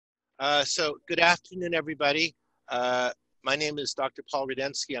So good afternoon, everybody. My name is Dr. Paul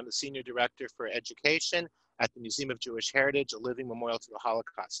Rudensky. I'm the Senior Director for Education at the Museum of Jewish Heritage, a living memorial to the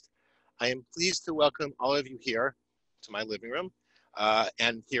Holocaust. I am pleased to welcome all of you here to my living room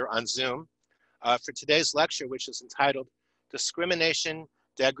and here on Zoom for today's lecture, which is entitled Discrimination,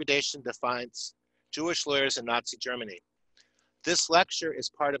 Degradation, Defiance, Jewish Lawyers in Nazi Germany. This lecture is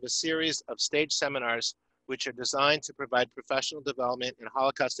part of a series of STAJE seminars which are designed to provide professional development in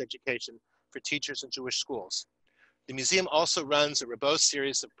Holocaust education for teachers in Jewish schools. The museum also runs a robust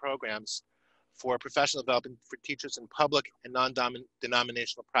series of programs for professional development for teachers in public and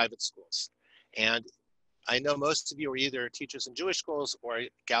non-denominational private schools. And I know most of you are either teachers in Jewish schools or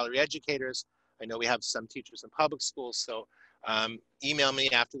gallery educators. I know we have some teachers in public schools, so email me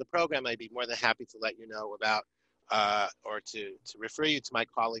after the program. I'd be more than happy to let you know about or to refer you to my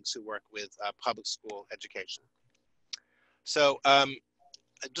colleagues who work with public school education. So I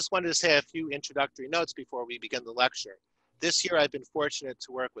just wanted to say a few introductory notes before we begin the lecture. This year I've been fortunate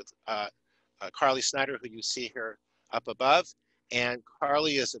to work with Carly Snyder, who you see here up above. And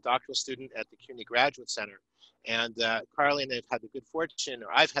Carly is a doctoral student at the CUNY Graduate Center. And Carly and I have had the good fortune, or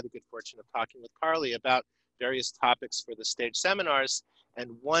I've had the good fortune of talking with Carly about various topics for the STAJE seminars. And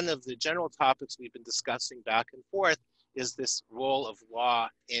one of the general topics we've been discussing back and forth is this role of law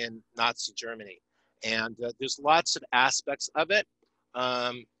in Nazi Germany. And there's lots of aspects of it.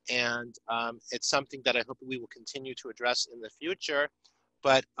 It's something that I hope we will continue to address in the future.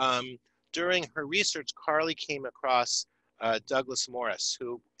 But during her research, Carly came across Douglas Morris,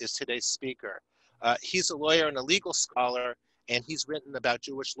 who is today's speaker. He's a lawyer and a legal scholar, and he's written about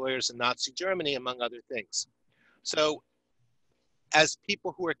Jewish lawyers in Nazi Germany, among other things. So as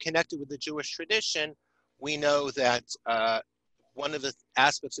people who are connected with the Jewish tradition, we know that one of the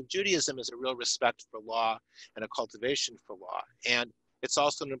aspects of Judaism is a real respect for law and a cultivation for law. And it's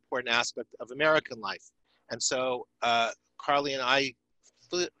also an important aspect of American life. And so Carly and I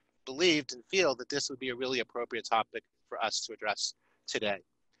believed and feel that this would be a really appropriate topic for us to address today.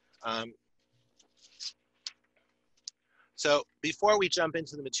 So before we jump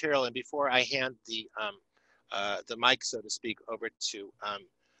into the material and before I hand the mic, so to speak, over to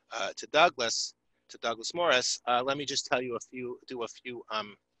Douglas Morris, let me just tell you do a few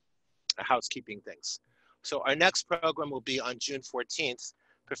housekeeping things. So our next program will be on June 14th.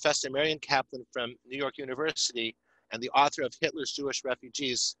 Professor Marian Kaplan from New York University and the author of Hitler's Jewish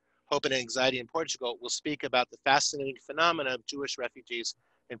Refugees, Hope and Anxiety in Portugal will speak about the fascinating phenomena of Jewish refugees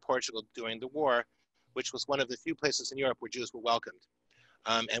in Portugal during the war, which was one of the few places in Europe where Jews were welcomed.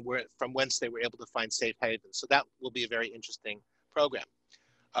 And from whence they were able to find safe havens. So that will be a very interesting program.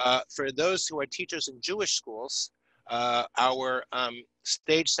 For those who are teachers in Jewish schools, our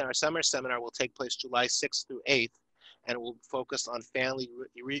STAJE Center summer seminar will take place July 6th through 8th, and will focus on family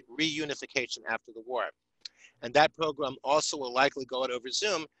reunification after the war. And that program also will likely go out over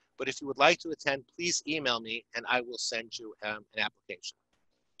Zoom, but if you would like to attend, please email me and I will send you an application.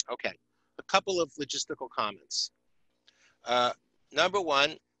 Okay, a couple of logistical comments. Number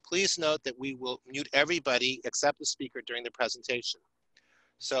one, please note that we will mute everybody except the speaker during the presentation.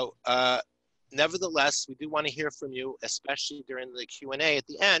 So nevertheless, we do want to hear from you, especially during the Q&A at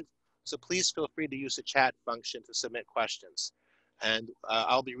the end. So please feel free to use the chat function to submit questions. And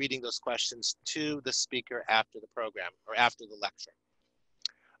I'll be reading those questions to the speaker after the program or after the lecture.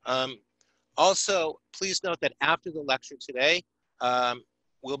 Also, please note that after the lecture today,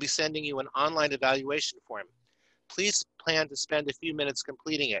 we'll be sending you an online evaluation form. Please plan to spend a few minutes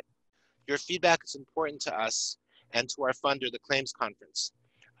completing it. Your feedback is important to us and to our funder, the Claims Conference.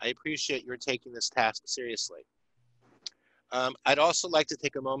 I appreciate your taking this task seriously. I'd also like to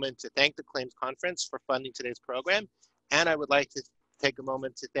take a moment to thank the Claims Conference for funding today's program. And I would like to take a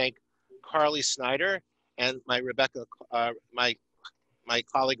moment to thank Carly Snyder and my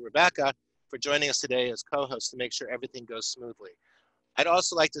colleague Rebecca for joining us today as co-hosts to make sure everything goes smoothly. I'd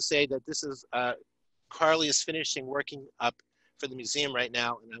also like to say that this is, Carly is finishing working up for the museum right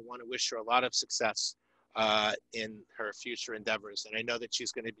now, and I want to wish her a lot of success in her future endeavors. And I know that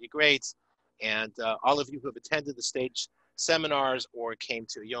she's going to be great. And all of you who have attended the STAJE seminars or came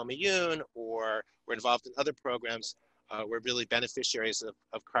to Yom Iyun or were involved in other programs were really beneficiaries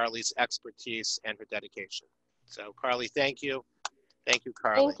of Carly's expertise and her dedication. So Carly, thank you. Thank you,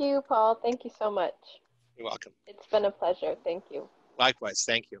 Carly. Thank you, Paul. Thank you so much. You're welcome. It's been a pleasure. Thank you. Likewise,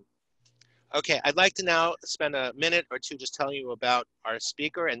 thank you. Okay, I'd like to now spend a minute or two just telling you about our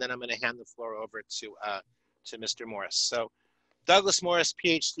speaker, and then I'm going to hand the floor over to Mr. Morris. So Douglas Morris,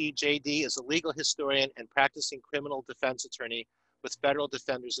 PhD, JD, is a legal historian and practicing criminal defense attorney with Federal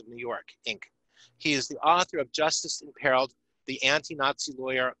Defenders of New York, Inc. He is the author of Justice Imperiled, The Anti-Nazi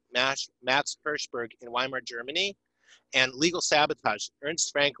Lawyer Max Hirschberg in Weimar Germany, and Legal Sabotage,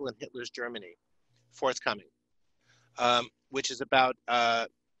 Ernst Frankl in Hitler's Germany, forthcoming, which is about,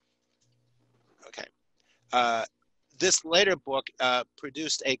 this later book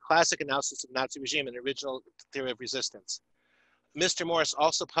produced a classic analysis of Nazi regime and original theory of resistance. Mr. Morris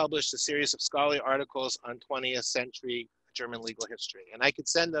also published a series of scholarly articles on 20th century German legal history. And I could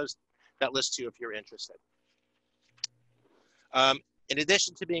send that list to you if you're interested. In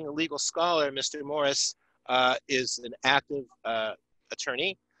addition to being a legal scholar, Mr. Morris is an active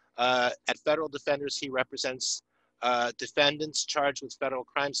attorney. At Federal Defenders, he represents defendants charged with federal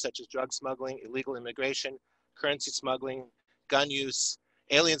crimes such as drug smuggling, illegal immigration, currency smuggling, gun use,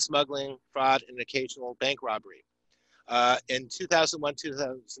 alien smuggling, fraud, and occasional bank robbery. In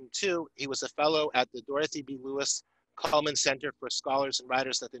 2001-2002, he was a fellow at the Dorothy B. Lewis Cullman Center for Scholars and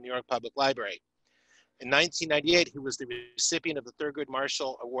Writers at the New York Public Library. In 1998, he was the recipient of the Thurgood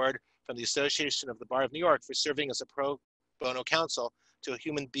Marshall Award from the Association of the Bar of New York for serving as a pro bono counsel to a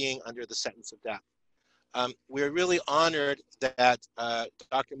human being under the sentence of death. We're really honored that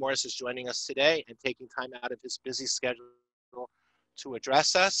Dr. Morris is joining us today and taking time out of his busy schedule to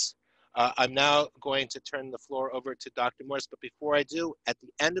address us. I'm now going to turn the floor over to Dr. Morris, but before I do, at the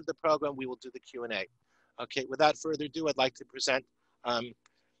end of the program, we will do the Q&A. Okay, without further ado, I'd like to present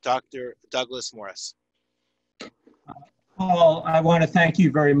Dr. Douglas Morris. Paul, I want to thank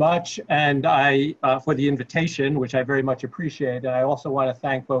you very much and for the invitation, which I very much appreciate. And I also want to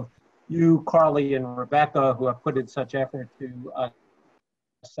thank both you, Carly, and Rebecca, who have put in such effort to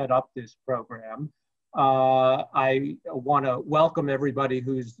set up this program. I want to welcome everybody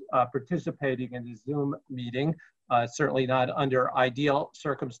who's participating in the Zoom meeting. Certainly not under ideal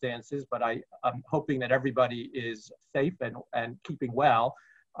circumstances, but I'm hoping that everybody is safe and keeping well.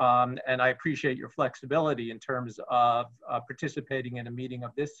 And I appreciate your flexibility in terms of participating in a meeting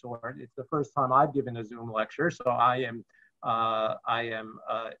of this sort. It's the first time I've given a Zoom lecture, so I am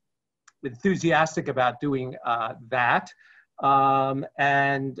enthusiastic about doing that. But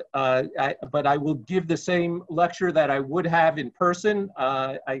I will give the same lecture that I would have in person.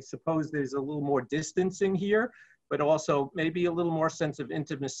 I suppose there's a little more distancing here, but also maybe a little more sense of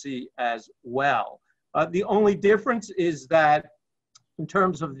intimacy as well. The only difference is that in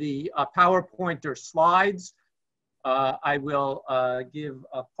terms of the PowerPoint or slides, I will give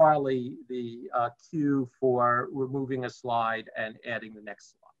Carly the cue for removing a slide and adding the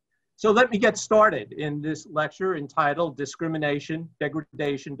next slide. So let me get started in this lecture entitled Discrimination,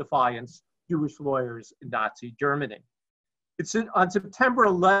 Degradation, Defiance, Jewish Lawyers in Nazi Germany. It's on September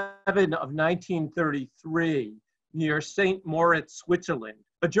 11 of 1933, near St. Moritz, Switzerland,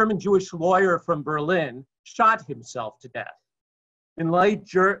 a German Jewish lawyer from Berlin shot himself to death. In late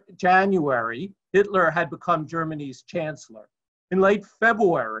January, Hitler had become Germany's chancellor. In late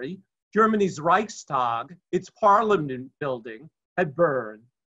February, Germany's Reichstag, its parliament building, had burned.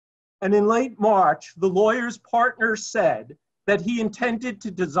 And in late March, the lawyer's partner said that he intended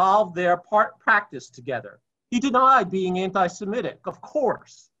to dissolve their practice together. He denied being anti-Semitic, of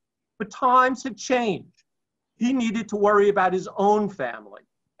course, but times had changed. He needed to worry about his own family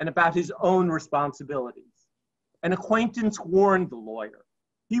and about his own responsibilities. An acquaintance warned the lawyer.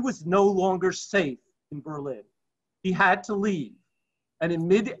 He was no longer safe in Berlin. He had to leave. And in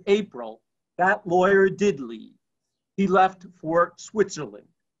mid-April, that lawyer did leave. He left for Switzerland.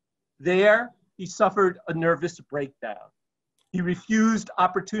 There, he suffered a nervous breakdown. He refused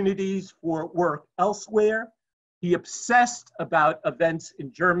opportunities for work elsewhere. He obsessed about events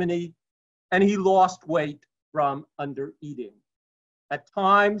in Germany, and he lost weight from undereating. At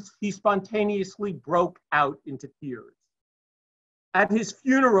times, he spontaneously broke out into tears. At his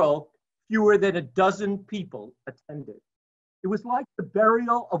funeral, fewer than a dozen people attended. It was like the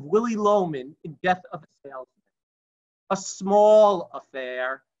burial of Willy Loman in Death of a Salesman, a small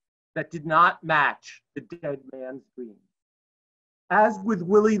affair that did not match the dead man's dream. As with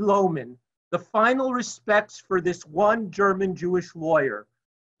Willy Loman, the final respects for this one German Jewish lawyer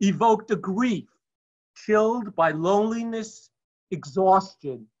evoked a grief chilled by loneliness,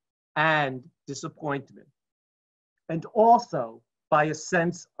 exhaustion, and disappointment, and also by a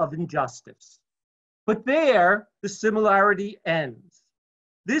sense of injustice. But there, the similarity ends.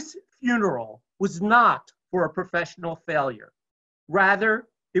 This funeral was not for a professional failure. Rather,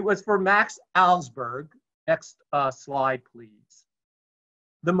 it was for Max Alsberg, next slide please,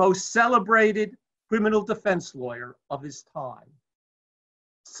 the most celebrated criminal defense lawyer of his time.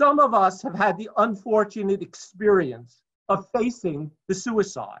 Some of us have had the unfortunate experience of facing the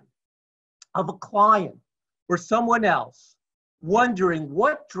suicide of a client or someone else, wondering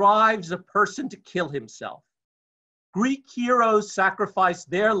what drives a person to kill himself. Greek heroes sacrificed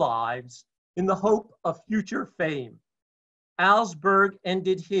their lives in the hope of future fame. Augsburg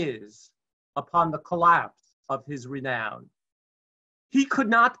ended his upon the collapse of his renown. He could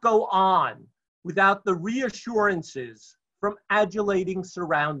not go on without the reassurances from adulating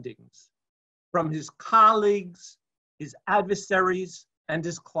surroundings, from his colleagues, his adversaries, and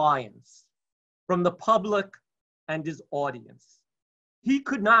his clients, from the public and his audience. He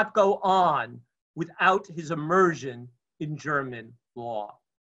could not go on without his immersion in German law.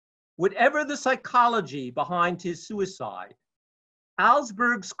 Whatever the psychology behind his suicide,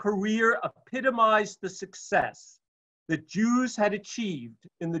 Augsburg's career epitomized the success that Jews had achieved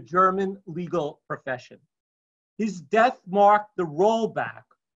in the German legal profession. His death marked the rollback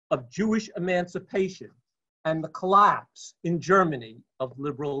of Jewish emancipation and the collapse in Germany of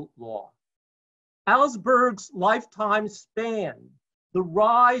liberal law. Augsburg's lifetime spanned the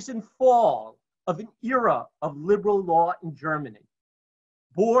rise and fall of an era of liberal law in Germany.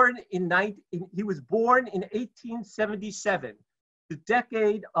 He was born in 1877, the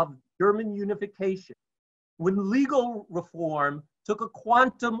decade of German unification, when legal reform took a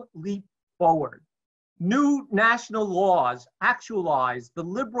quantum leap forward. New national laws actualized the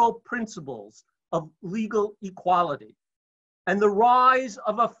liberal principles of legal equality and the rise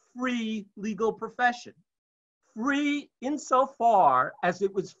of a free legal profession, free insofar as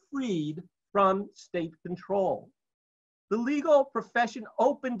it was freed from state control. The legal profession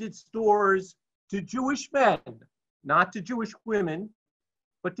opened its doors to Jewish men, not to Jewish women,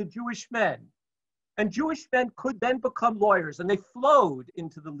 but to Jewish men. And Jewish men could then become lawyers, and they flowed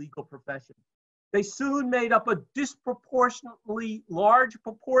into the legal profession. They soon made up a disproportionately large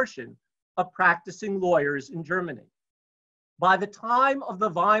proportion of practicing lawyers in Germany. By the time of the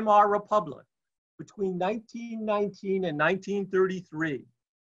Weimar Republic, between 1919 and 1933,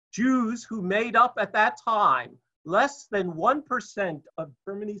 Jews who made up at that time less than 1% of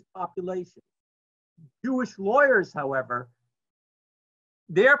Germany's population. Jewish lawyers, however,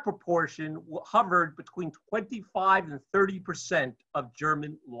 their proportion hovered between 25 and 30% of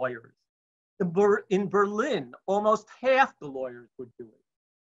German lawyers. In Berlin, almost half the lawyers were Jewish.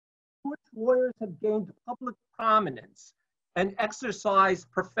 Jewish lawyers have gained public prominence and exercised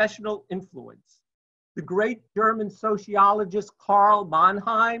professional influence. The great German sociologist Karl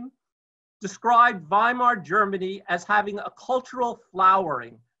Mannheim described Weimar Germany as having a cultural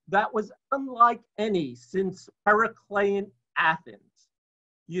flowering that was unlike any since Periclean Athens.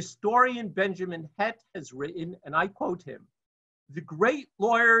 The historian Benjamin Hett has written, and I quote him, "The great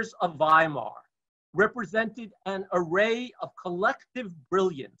lawyers of Weimar represented an array of collective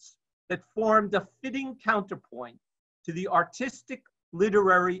brilliance that formed a fitting counterpoint to the artistic,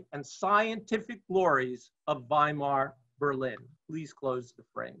 literary, and scientific glories of Weimar Berlin." Please close the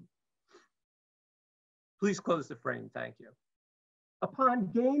frame. Please close the frame, thank you.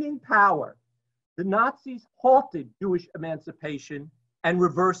 Upon gaining power, the Nazis halted Jewish emancipation and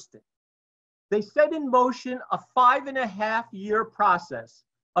reversed it. They set in motion a 5.5-year process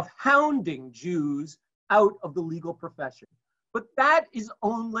of hounding Jews out of the legal profession. But that is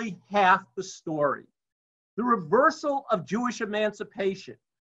only half the story. The reversal of Jewish emancipation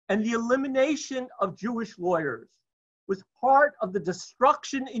and the elimination of Jewish lawyers was part of the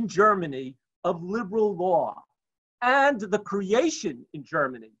destruction in Germany of liberal law and the creation in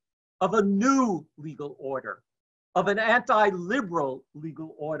Germany of a new legal order, of an anti-liberal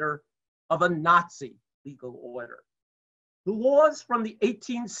legal order, of a Nazi legal order. The laws from the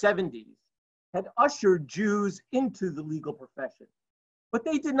 1870s had ushered Jews into the legal profession, but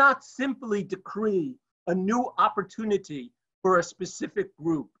they did not simply decree a new opportunity for a specific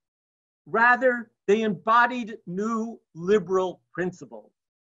group. Rather, they embodied new liberal principles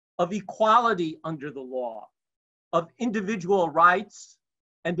of equality under the law, of individual rights,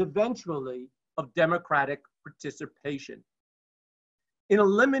 and eventually of democratic participation. In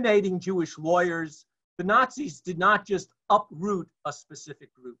eliminating Jewish lawyers, the Nazis did not just uproot a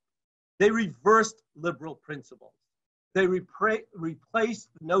specific group. They reversed liberal principles. They replaced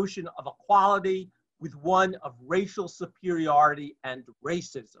the notion of equality with one of racial superiority and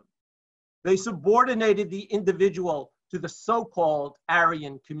racism. They subordinated the individual to the so-called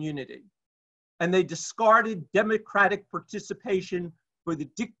Aryan community, and they discarded democratic participation for the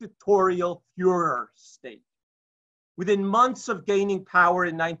dictatorial Führer state. Within months of gaining power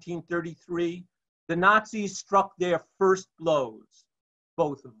in 1933, the Nazis struck their first blows,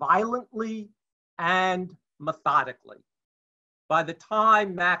 both violently and methodically. By the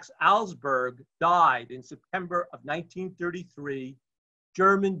time Max Augsburg died in September of 1933,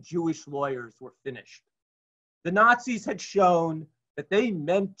 German Jewish lawyers were finished. The Nazis had shown that they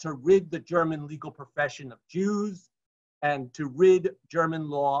meant to rid the German legal profession of Jews and to rid German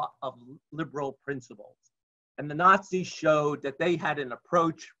law of liberal principles. And the Nazis showed that they had an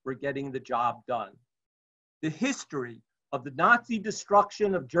approach for getting the job done. The history of the Nazi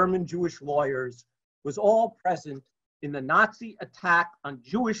destruction of German Jewish lawyers was all present in the Nazi attack on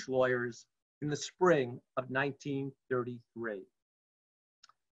Jewish lawyers in the spring of 1933.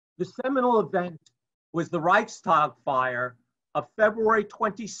 The seminal event was the Reichstag fire of February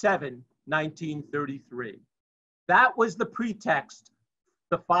 27, 1933. That was the pretext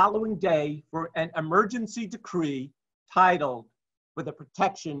the following day for an emergency decree titled "For the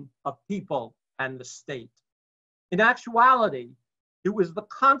Protection of People and the State." In actuality, it was the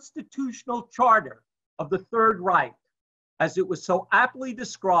constitutional charter of the Third Reich, as it was so aptly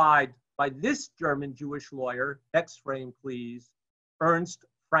described by this German Jewish lawyer, next frame please, Ernst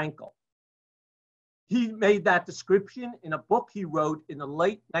Frankel. He made that description in a book he wrote in the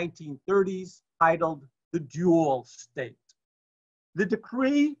late 1930s titled "The Dual State." The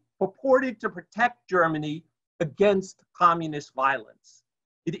decree purported to protect Germany against communist violence.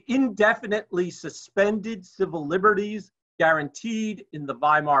 It indefinitely suspended civil liberties guaranteed in the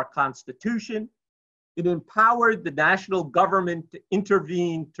Weimar Constitution. It empowered the national government to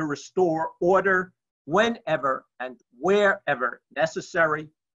intervene to restore order whenever and wherever necessary.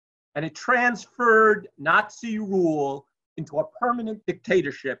 And it transferred Nazi rule into a permanent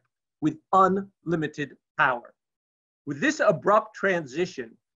dictatorship with unlimited power. With this abrupt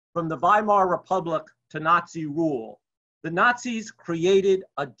transition from the Weimar Republic to Nazi rule, the Nazis created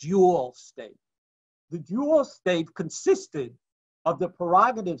a dual state. The dual state consisted of the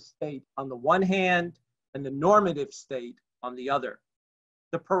prerogative state on the one hand and the normative state on the other.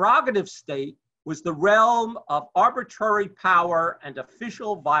 The prerogative state was the realm of arbitrary power and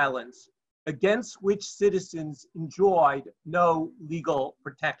official violence against which citizens enjoyed no legal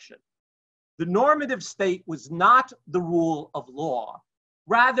protection. The normative state was not the rule of law.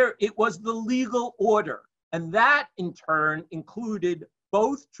 Rather, it was the legal order, and that in turn included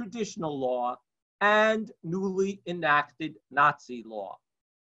both traditional law and newly enacted Nazi law.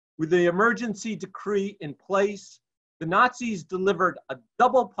 With the emergency decree in place, the Nazis delivered a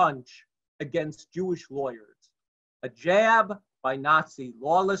double punch against Jewish lawyers, a jab by Nazi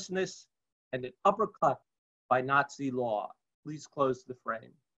lawlessness and an uppercut by Nazi law. Please close the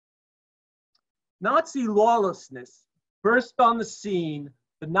frame. Nazi lawlessness burst on the scene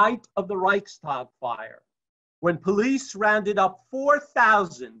the night of the Reichstag fire, when police rounded up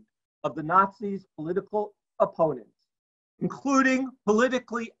 4,000 of the Nazis' political opponents, including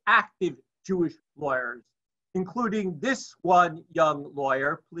politically active Jewish lawyers, including this one young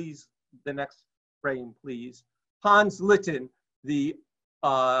lawyer, please, the next frame, please, Hans Litten, the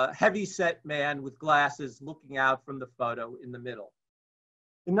heavy-set man with glasses looking out from the photo in the middle.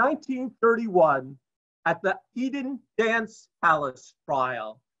 In 1931, at the Eden Dance Palace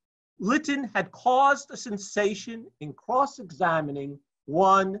trial, Litten had caused a sensation in cross-examining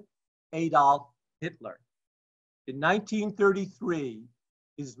one Adolf Hitler. In 1933,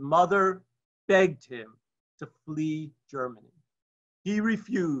 his mother begged him to flee Germany. He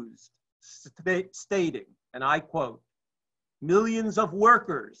refused, stating, and I quote, "Millions of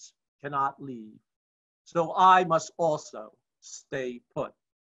workers cannot leave, so I must also stay put,"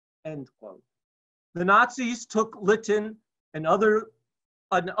 end quote. The Nazis took Litten and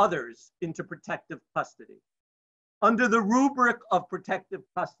others into protective custody. Under the rubric of protective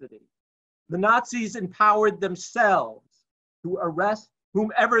custody, the Nazis empowered themselves to arrest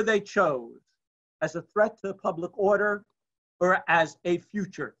whomever they chose as a threat to public order or as a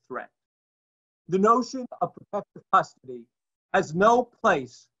future threat. The notion of protective custody has no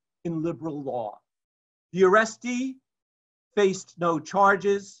place in liberal law. The arrestee faced no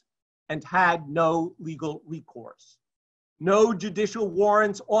charges and had no legal recourse. No judicial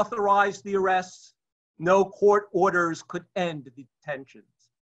warrants authorized the arrests. No court orders could end the detentions.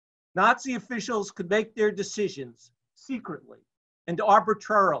 Nazi officials could make their decisions secretly and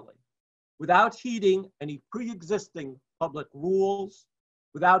arbitrarily, without heeding any pre-existing public rules,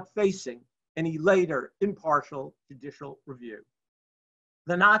 without facing any later impartial judicial review.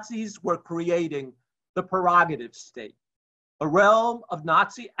 The Nazis were creating the prerogative state, a realm of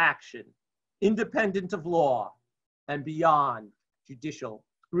Nazi action independent of law and beyond judicial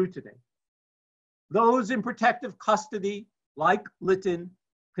scrutiny. Those in protective custody, like Litten,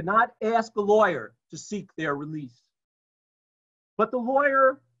 could not ask a lawyer to seek their release. But the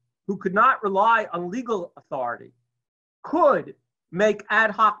lawyer who could not rely on legal authority could make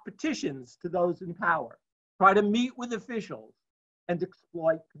ad hoc petitions to those in power, try to meet with officials, and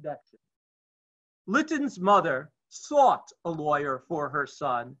exploit connections. Litten's mother sought a lawyer for her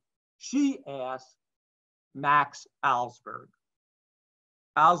son. She asked, Max Alsberg.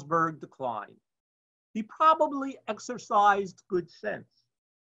 Alsberg declined. He probably exercised good sense.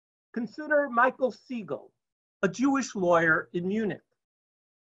 Consider Michael Siegel, a Jewish lawyer in Munich.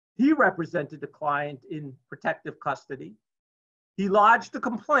 He represented a client in protective custody. He lodged a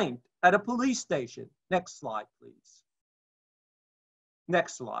complaint at a police station. Next slide, please.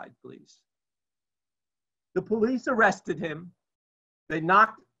 Next slide, please. The police arrested him. They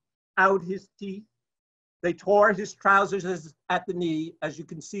knocked out his teeth. They tore his trousers at the knee. As you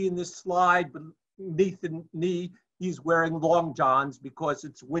can see in this slide, beneath the knee, he's wearing long johns because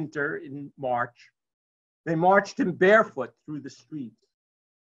it's winter in March. They marched him barefoot through the streets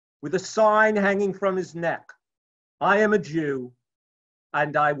with a sign hanging from his neck. I am a Jew,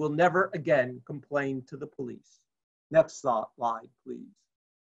 and I will never again complain to the police. Next slide, please.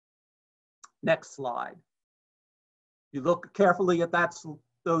 Next slide. You look carefully at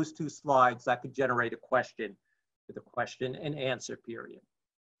those two slides, that could generate a question with a question and answer period.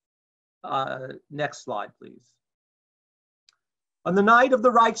 Next slide, please. On the night of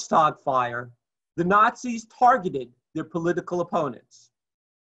the Reichstag fire, the Nazis targeted their political opponents,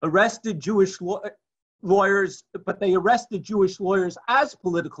 arrested Jewish lawyers, but they arrested Jewish lawyers as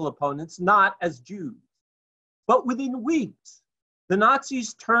political opponents, not as Jews. But within weeks, the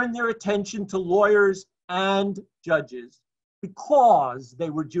Nazis turned their attention to lawyers and judges because they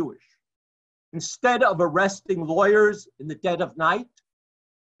were Jewish. Instead of arresting lawyers in the dead of night,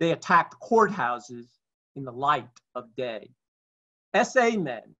 they attacked courthouses in the light of day. SA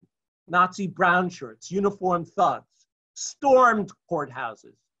men, Nazi brown shirts, uniformed thugs, stormed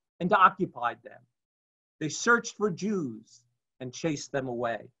courthouses and occupied them. They searched for Jews and chased them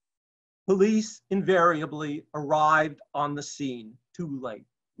away. Police invariably arrived on the scene too late.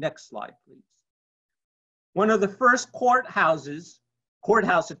 Next slide, please. One of the first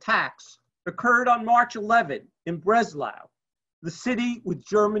courthouse attacks occurred on March 11 in Breslau, the city with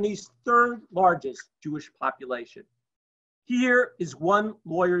Germany's third largest Jewish population. Here is one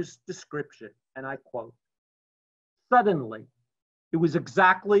lawyer's description, and I quote, "Suddenly, it was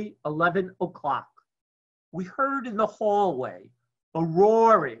exactly 11 o'clock. We heard in the hallway a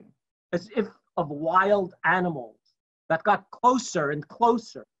roaring as if of wild animals that got closer and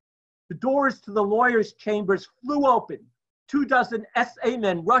closer. The doors to the lawyers' chambers flew open. 24 SA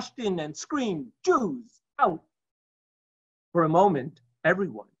men rushed in and screamed, 'Jews, out!' For a moment,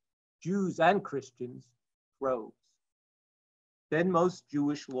 everyone, Jews and Christians, froze. Then most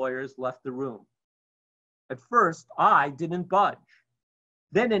Jewish lawyers left the room. At first, I didn't budge.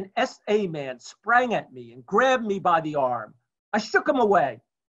 Then an SA man sprang at me and grabbed me by the arm. I shook him away,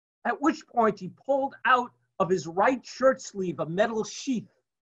 at which point he pulled out of his right shirt sleeve a metal sheath,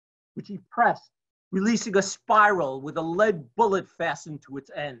 which he pressed, releasing a spiral with a lead bullet fastened to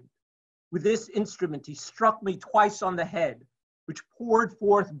its end. With this instrument, he struck me twice on the head, which poured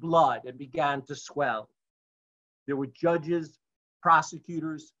forth blood and began to swell. There were judges,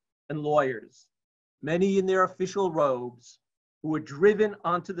 prosecutors, and lawyers, many in their official robes, who were driven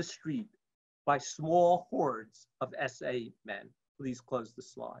onto the street by small hordes of SA men." Please close the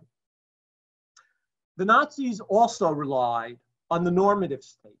slide. The Nazis also relied on the normative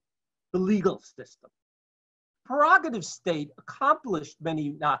state, the legal system. The prerogative state accomplished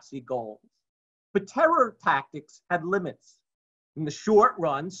many Nazi goals, but terror tactics had limits. In the short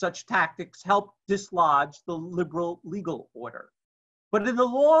run, such tactics helped dislodge the liberal legal order. But in the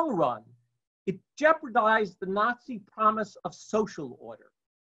long run, it jeopardized the Nazi promise of social order.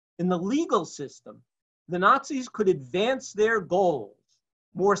 In the legal system, the Nazis could advance their goals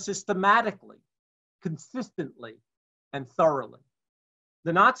more systematically, consistently, and thoroughly.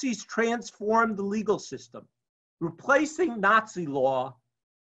 The Nazis transformed the legal system, replacing liberal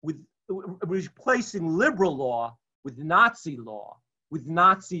law with Nazi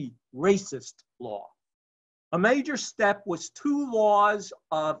racist law. A major step was two laws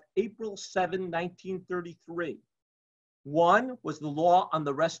of April 7, 1933. One was the law on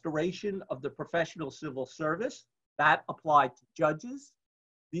the restoration of the professional civil service that applied to judges.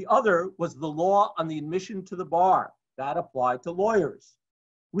 The other was the law on the admission to the bar that applied to lawyers.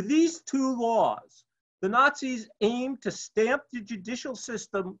 With these two laws, the Nazis aimed to stamp the judicial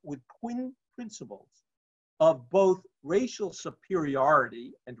system with twin principles of both racial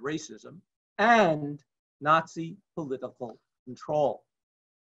superiority and racism and Nazi political control.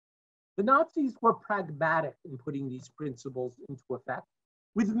 The Nazis were pragmatic in putting these principles into effect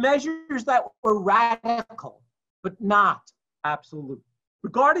with measures that were radical, but not absolute.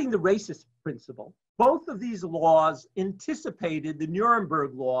 Regarding the racist principle, both of these laws anticipated the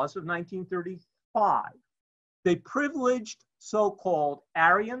Nuremberg laws of 1935. They privileged so-called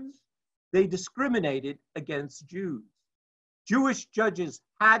Aryans they discriminated against Jews. Jewish judges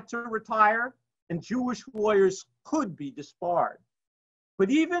had to retire, and Jewish lawyers could be disbarred. But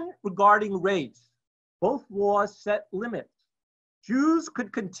even regarding race, both laws set limits. Jews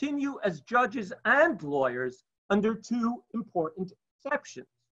could continue as judges and lawyers under two important exceptions.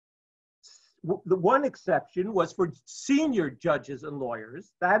 The one exception was for senior judges and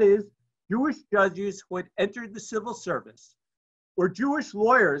lawyers, that is, Jewish judges who had entered the civil service, or Jewish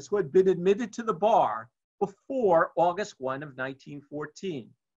lawyers who had been admitted to the bar before August 1 of 1914.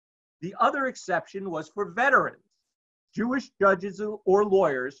 The other exception was for veterans, Jewish judges or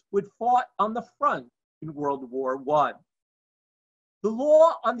lawyers who had fought on the front in World War I. The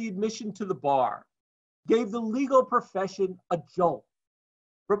law on the admission to the bar gave the legal profession a jolt.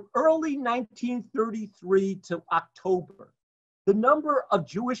 From early 1933 to October, the number of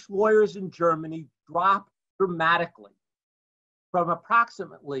Jewish lawyers in Germany dropped dramatically from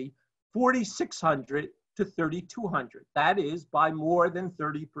approximately 4,600 to 3,200. That is by more than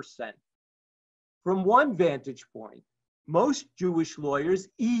 30%. From one vantage point, most Jewish lawyers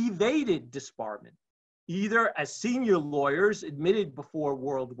evaded disbarment, either as senior lawyers admitted before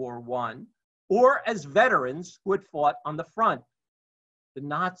World War I, or as veterans who had fought on the front. The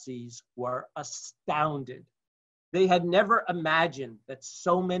Nazis were astounded. They had never imagined that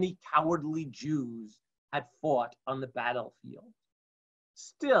so many cowardly Jews had fought on the battlefield.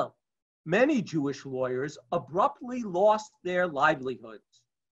 Still, many Jewish lawyers abruptly lost their livelihoods,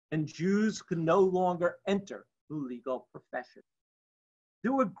 and Jews could no longer enter the legal profession.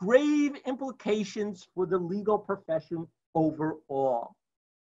 There were grave implications for the legal profession overall.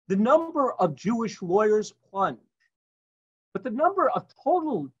 The number of Jewish lawyers plunged, but the number of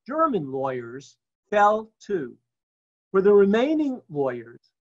total German lawyers fell too. For the remaining lawyers,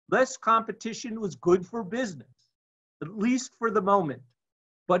 less competition was good for business, at least for the moment,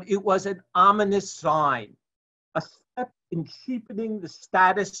 but it was an ominous sign, a step in cheapening the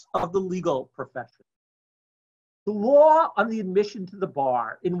status of the legal profession. The law on the admission to the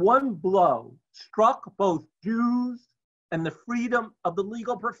bar, in one blow, struck both Jews and the freedom of the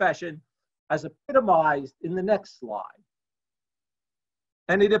legal profession, as epitomized in the next slide.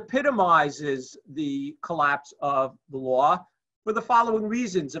 And it epitomizes the collapse of the law for the following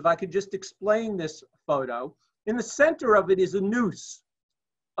reasons. If I could just explain this photo. In the center of it is a noose.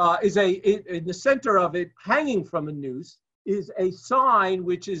 In the center of it, hanging from a noose, is a sign,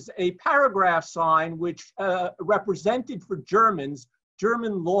 which is a paragraph sign, which represented for Germans,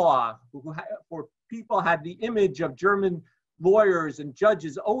 German law, for people had the image of German lawyers and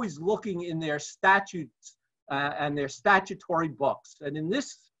judges always looking in their statutes and their statutory books. And in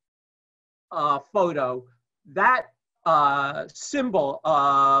this photo, that symbol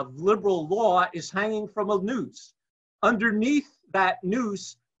of liberal law is hanging from a noose. Underneath that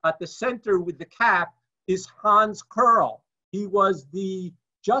noose, at the center with the cap, is Hans Kerl. He was the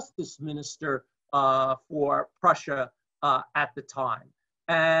justice minister for Prussia at the time.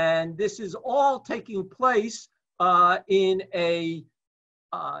 And this is all taking place in a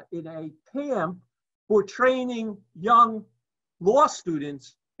camp for training young law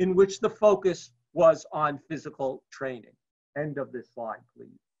students, in which the focus was on physical training. End of this slide,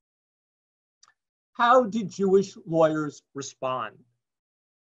 please. How did Jewish lawyers respond?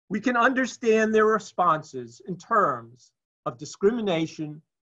 We can understand their responses in terms of discrimination,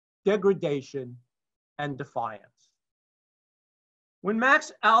 degradation, and defiance. When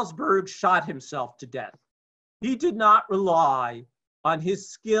Max Alsberg shot himself to death, he did not rely on his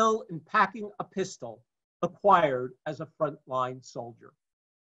skill in packing a pistol acquired as a frontline soldier.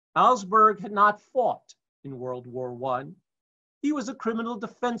 Alsberg had not fought in World War I. He was a criminal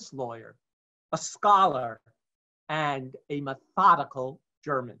defense lawyer, a scholar, and a methodical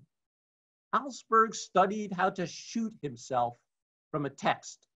German. Alsberg studied how to shoot himself from a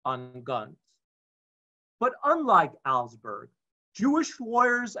text on guns. But unlike Alsberg, Jewish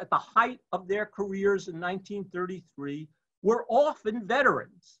lawyers at the height of their careers in 1933 were often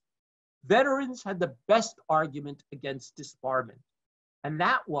veterans. Veterans had the best argument against disbarment, and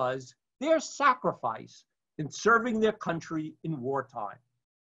that was their sacrifice in serving their country in wartime.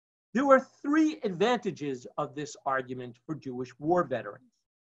 There were three advantages of this argument for Jewish war veterans.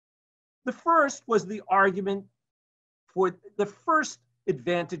 The first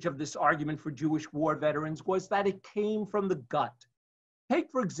advantage of this argument for Jewish war veterans was that it came from the gut.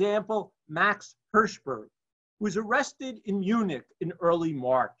 Take, for example, Max Hirschberg, who was arrested in Munich in early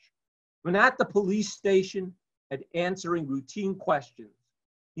March. When at the police station and answering routine questions,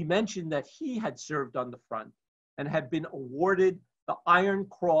 he mentioned that he had served on the front and had been awarded the Iron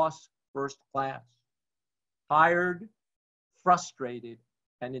Cross First Class. Tired, frustrated,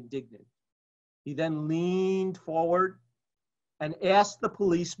 and indignant, He then leaned forward and asked the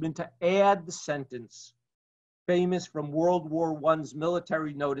policeman to add the sentence, famous from World War I's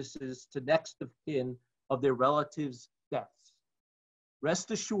military notices to next of kin of their relatives' deaths.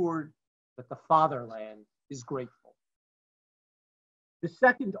 Rest assured that the fatherland is grateful. The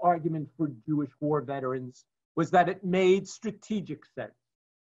second argument for Jewish war veterans was that it made strategic sense.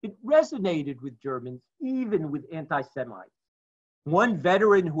 It resonated with Germans, even with anti-Semites. One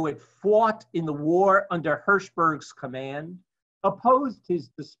veteran who had fought in the war under Hirschberg's command opposed his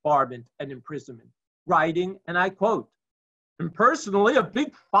disbarment and imprisonment, writing, and I quote, "I'm personally a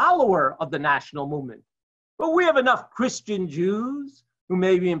big follower of the national movement, but we have enough Christian Jews who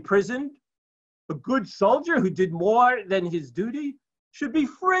may be imprisoned. A good soldier who did more than his duty should be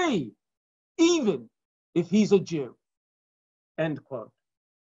free, even if he's a Jew," end quote.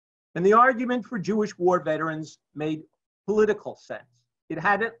 And the argument for Jewish war veterans made political sense. It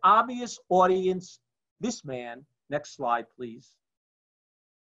had an obvious audience. This man, next slide, please.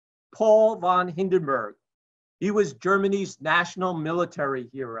 Paul von Hindenburg. He was Germany's national military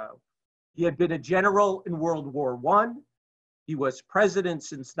hero. He had been a general in World War I. He was president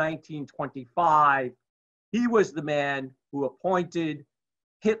since 1925. He was the man who appointed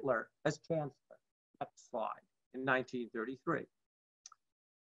Hitler as chancellor. Next slide, in 1933.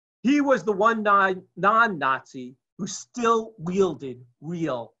 He was the one non-Nazi who still wielded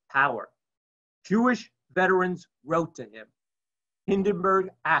real power. Jewish veterans wrote to him. Hindenburg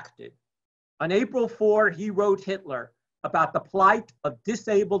acted. On April 4, he wrote Hitler about the plight of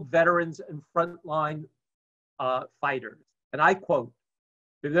disabled veterans and frontline fighters. And I quote,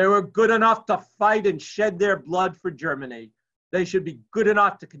 "If they were good enough to fight and shed their blood for Germany, they should be good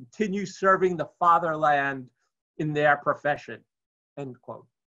enough to continue serving the fatherland in their profession," end quote.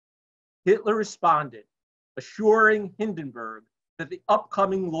 Hitler responded, assuring Hindenburg that the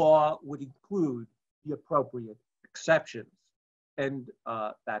upcoming law would include the appropriate exceptions. And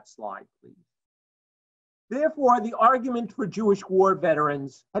that slide, please. Therefore, the argument for Jewish war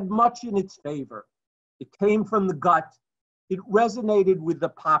veterans had much in its favor. It came from the gut, it resonated with the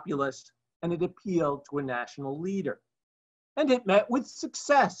populace, and it appealed to a national leader. And it met with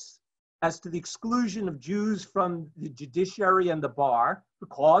success as to the exclusion of Jews from the judiciary and the bar,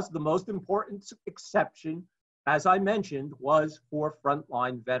 because the most important exception, as I mentioned, was for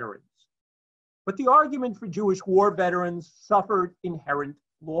frontline veterans. But the argument for Jewish war veterans suffered inherent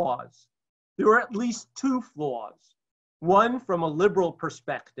flaws. There were at least two flaws, one from a liberal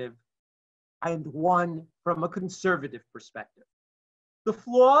perspective and one from a conservative perspective. The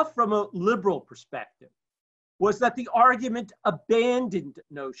flaw from a liberal perspective was that the argument abandoned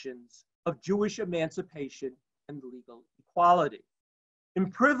notions of Jewish emancipation and legal equality.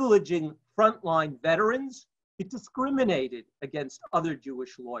 In privileging frontline veterans, it discriminated against other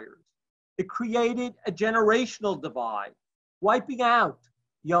Jewish lawyers. It created a generational divide, wiping out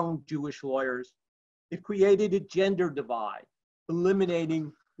young Jewish lawyers. It created a gender divide,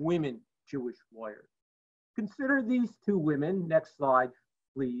 eliminating women Jewish lawyers. Consider these two women. Next slide,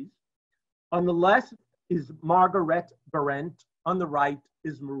 please. On the left is Margaret Berendt. On the right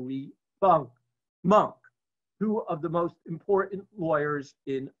is Marie Monk, two of the most important lawyers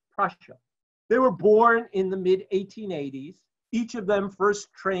in Prussia. They were born in the mid-1880s, each of them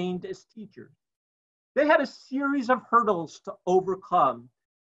first trained as teachers. They had a series of hurdles to overcome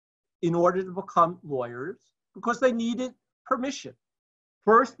in order to become lawyers because they needed permission.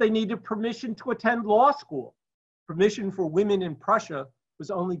 First, they needed permission to attend law school. Permission for women in Prussia was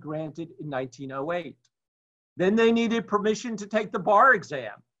only granted in 1908. Then they needed permission to take the bar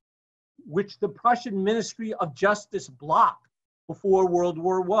exam, which the Prussian Ministry of Justice blocked before World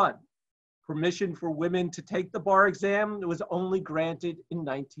War I. Permission for women to take the bar exam was only granted in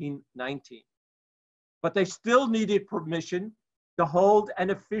 1919. But they still needed permission to hold an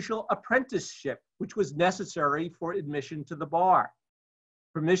official apprenticeship, which was necessary for admission to the bar.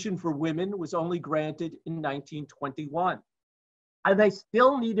 Permission for women was only granted in 1921. And they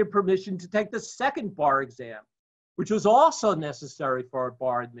still needed permission to take the second bar exam, which was also necessary for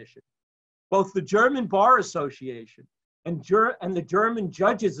bar admission. Both the German Bar Association and the German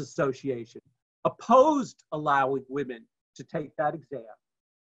Judges Association opposed allowing women to take that exam.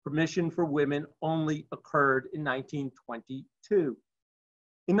 Permission for women only occurred in 1922.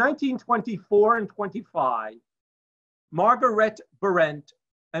 In 1924 and 25, Margaret Berendt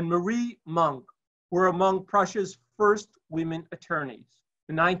and Marie Monk were among Prussia's first women attorneys.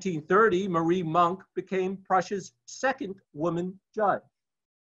 In 1930, Marie Monk became Prussia's second woman judge.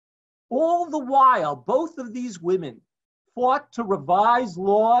 All the while, both of these women fought to revise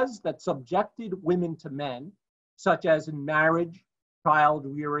laws that subjected women to men, such as in marriage, child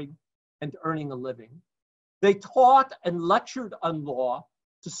rearing, and earning a living. They taught and lectured on law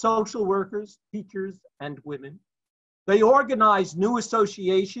to social workers, teachers, and women. They organized new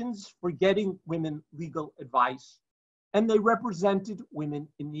associations for getting women legal advice, and they represented women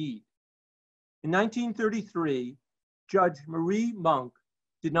in need. In 1933, Judge Marie Monk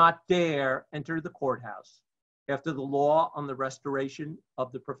did not dare enter the courthouse after the law on the restoration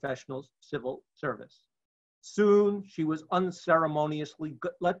of the professional civil service. Soon, she was unceremoniously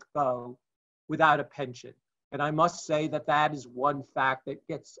let go without a pension. And I must say that that is one fact that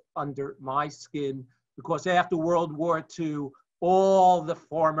gets under my skin, because after World War II, all the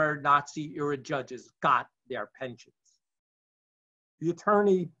former Nazi-era judges got their pensions. The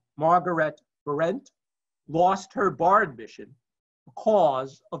attorney, Margaret Berendt, lost her bar admission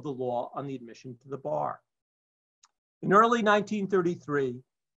because of the law on the admission to the bar. In early 1933,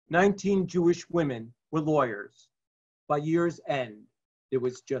 19 Jewish women were lawyers. By year's end, there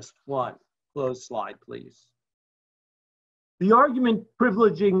was just one. Close slide, please. The argument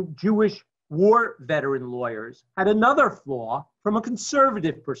privileging Jewish war veteran lawyers had another flaw from a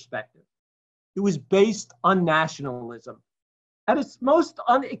conservative perspective. It was based on nationalism. At its most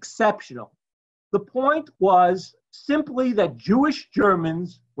unexceptional, the point was simply that Jewish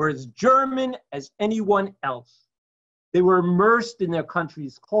Germans were as German as anyone else. They were immersed in their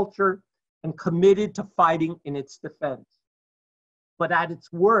country's culture and committed to fighting in its defense. But at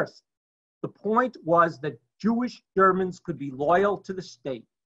its worst, the point was that Jewish Germans could be loyal to the state.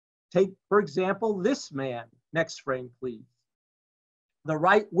 Take, for example, this man. Next frame, please. The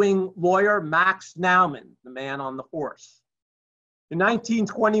right-wing lawyer Max Naumann, the man on the horse. In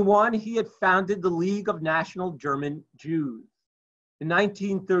 1921, he had founded the League of National German Jews. In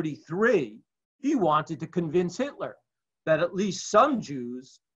 1933, he wanted to convince Hitler that at least some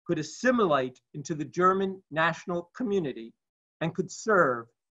Jews could assimilate into the German national community and could serve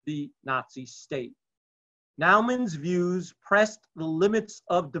the Nazi state. Naumann's views pressed the limits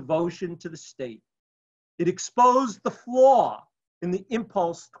of devotion to the state. It exposed the flaw in the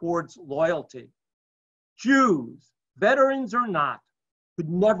impulse towards loyalty. Jews, veterans or not, could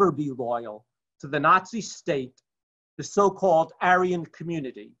never be loyal to the Nazi state, the so-called Aryan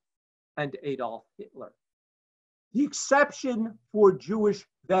community, and Adolf Hitler. The exception for Jewish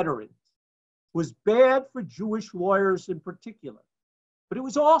veterans was bad for Jewish lawyers in particular, but it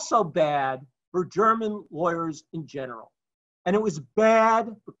was also bad for German lawyers in general. And it was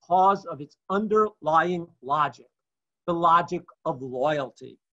bad because of its underlying logic, the logic of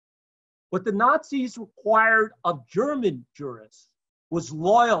loyalty. What the Nazis required of German jurists was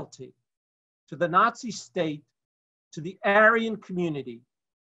loyalty to the Nazi state, to the Aryan community,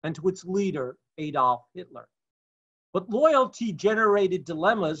 and to its leader, Adolf Hitler. But loyalty generated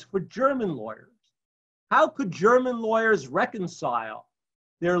dilemmas for German lawyers. How could German lawyers reconcile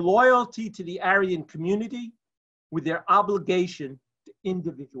their loyalty to the Aryan community with their obligation to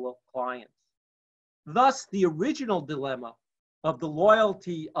individual clients? Thus, the original dilemma of the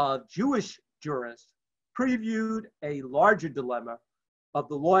loyalty of Jewish jurists previewed a larger dilemma of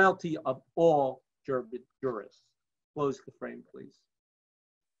the loyalty of all German jurists. Close the frame, please.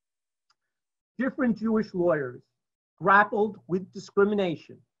 Different Jewish lawyers grappled with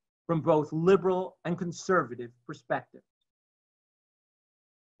discrimination from both liberal and conservative perspectives.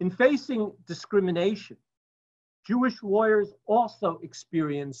 In facing discrimination, Jewish lawyers also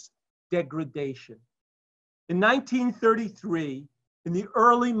experienced degradation. In 1933, in the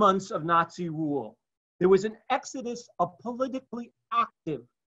early months of Nazi rule, there was an exodus of politically active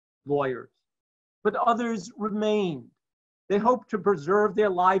lawyers, but others remained. They hoped to preserve their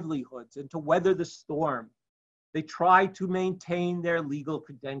livelihoods and to weather the storm. They tried to maintain their legal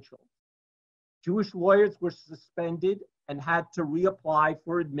credentials. Jewish lawyers were suspended and had to reapply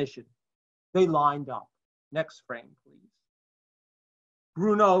for admission. They lined up. Next frame, please.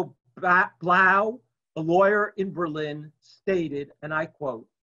 Bruno Blau, a lawyer in Berlin, stated, and I quote,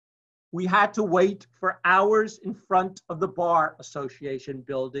 "We had to wait for hours in front of the Bar Association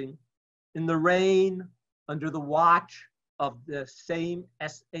building, in the rain, under the watch of the same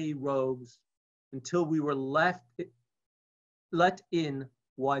SA rogues, until we were let in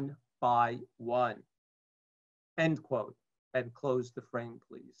one by one." End quote. And close the frame,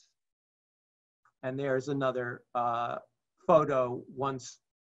 please. And there's another photo once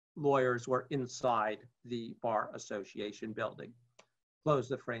lawyers were inside the Bar Association building. Close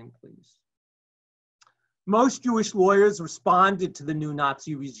the frame, please. Most Jewish lawyers responded to the new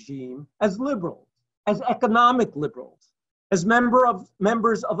Nazi regime as liberals, as economic liberals, as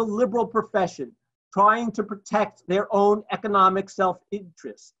members of a liberal profession trying to protect their own economic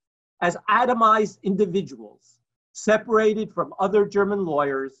self-interest, as atomized individuals separated from other German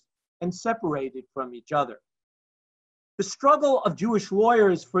lawyers and separated from each other. The struggle of Jewish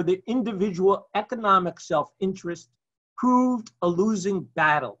lawyers for the individual economic self-interest proved a losing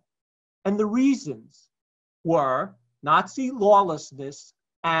battle, and the reasons were Nazi lawlessness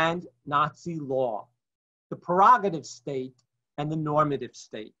and Nazi law, the prerogative state and the normative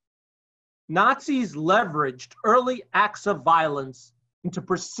state. Nazis leveraged early acts of violence into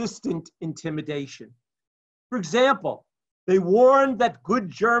persistent intimidation. For example, they warned that good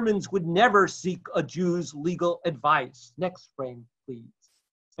Germans would never seek a Jew's legal advice. Next frame, please.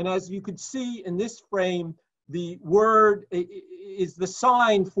 And as you can see in this frame, the word is the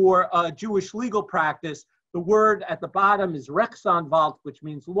sign for Jewish legal practice. The word at the bottom is Rechtsanwalt, which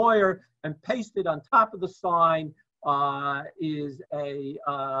means lawyer, and pasted on top of the sign is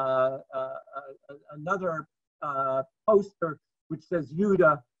another poster which says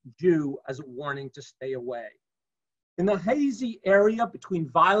Judah, Jew, as a warning to stay away. In the hazy area between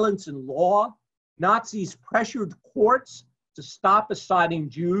violence and law, Nazis pressured courts to stop assigning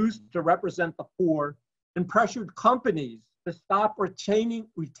Jews to represent the poor and pressured companies to stop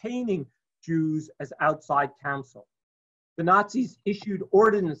retaining Jews as outside counsel. The Nazis issued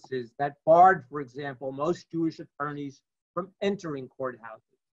ordinances that barred, for example, most Jewish attorneys from entering courthouses.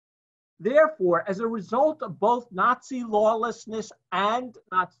 Therefore, as a result of both Nazi lawlessness and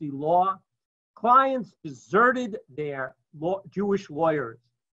Nazi law, clients deserted their Jewish lawyers.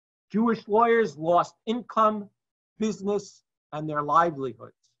 Jewish lawyers lost income, business, and their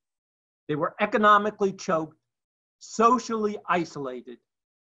livelihoods. They were economically choked, socially isolated,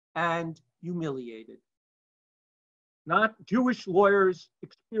 and humiliated. Jewish lawyers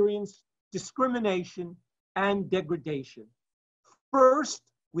experienced discrimination and degradation, first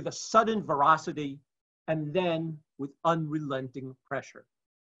with a sudden ferocity, and then with unrelenting pressure.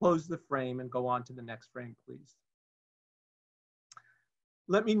 Close the frame and go on to the next frame, please.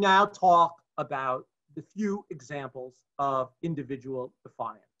 Let me now talk about the few examples of individual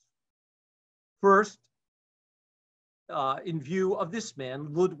defiance. First, in view of this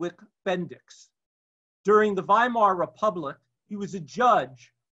man, Ludwig Bendix. During the Weimar Republic, he was a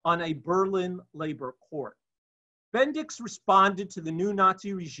judge on a Berlin labor court. Bendix responded to the new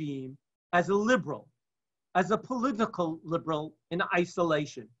Nazi regime as a liberal, as a political liberal in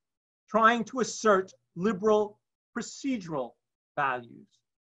isolation, trying to assert liberal procedural values.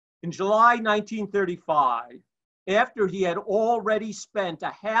 In July 1935, after he had already spent a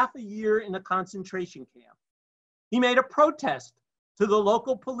half a year in a concentration camp, he made a protest to the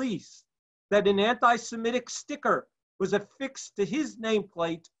local police that an anti-Semitic sticker was affixed to his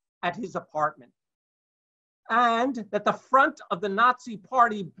nameplate at his apartment, and that the front of the Nazi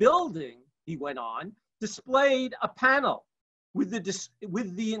Party building, he went on, displayed a panel with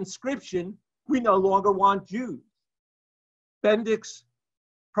the inscription, "We no longer want Jews." Bendix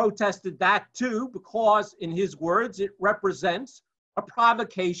protested that too because, in his words, it represents a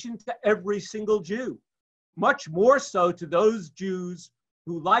provocation to every single Jew, much more so to those Jews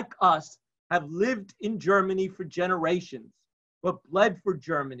who, like us, have lived in Germany for generations, but bled for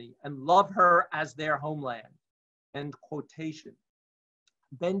Germany and love her as their homeland. End quotation.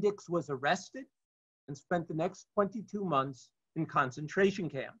 Bendix was arrested and spent the next 22 months in concentration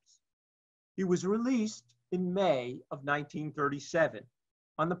camps. He was released in May of 1937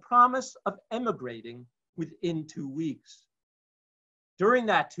 on the promise of emigrating within 2 weeks. During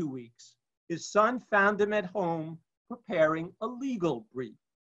that 2 weeks, his son found him at home preparing a legal brief,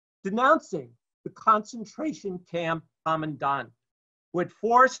 denouncing the concentration camp commandant, who had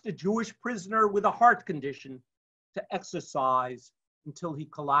forced a Jewish prisoner with a heart condition to exercise until he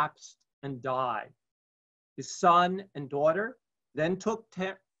collapsed and died. His son and daughter then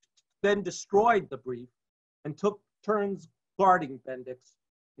destroyed the brief and took turns guarding Bendix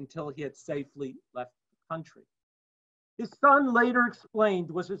until he had safely left the country. His son later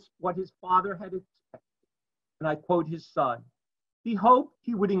explained what his father had expected, and I quote his son. He hoped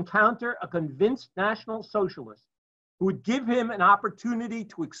he would encounter a convinced National Socialist who would give him an opportunity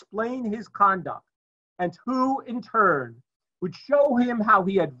to explain his conduct, and who, in turn, would show him how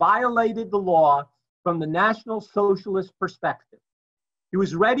he had violated the law from the National Socialist perspective. He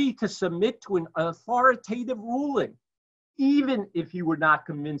was ready to submit to an authoritative ruling, even if he were not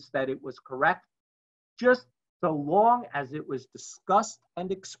convinced that it was correct, just so long as it was discussed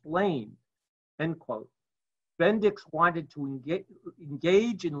and explained, end quote. Bendix wanted to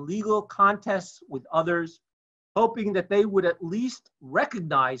engage in legal contests with others, hoping that they would at least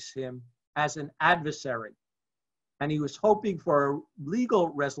recognize him as an adversary. And he was hoping for a legal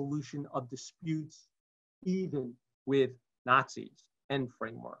resolution of disputes, even with Nazis. End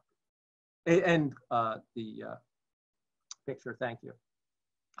framework. And the picture, thank you.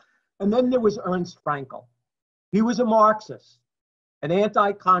 And then there was Ernst Fraenkel. He was a Marxist, an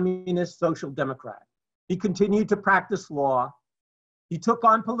anti-communist social democrat. He continued to practice law. He took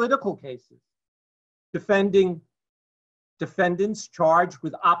on political cases, defending defendants charged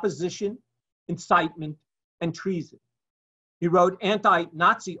with opposition, incitement, and treason. He wrote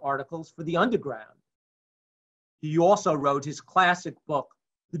anti-Nazi articles for the underground. He also wrote his classic book,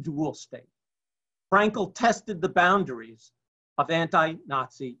 The Dual State. Fraenkel tested the boundaries of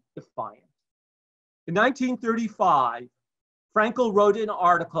anti-Nazi defiance. In 1935, Fraenkel wrote an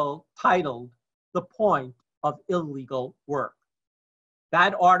article titled The Point of Illegal Work.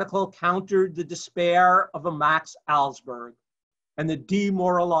 That article countered the despair of a Max Alsberg and the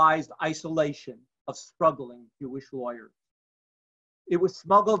demoralized isolation of struggling Jewish lawyers. It was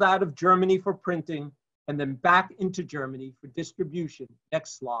smuggled out of Germany for printing and then back into Germany for distribution.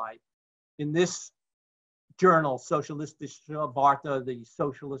 Next slide. In this journal, Sozialistische Warte, the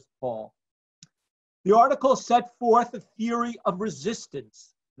Socialist Ball. The article set forth a theory of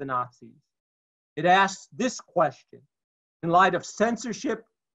resistance to the Nazis. It asks this question: in light of censorship,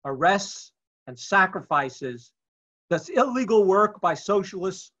 arrests, and sacrifices, does illegal work by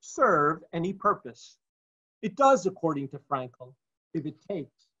socialists serve any purpose? It does, according to Fraenkel, if it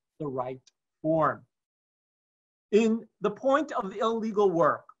takes the right form. In The Point of the Illegal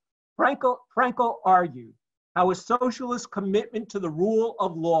Work, Fraenkel argued how a socialist commitment to the rule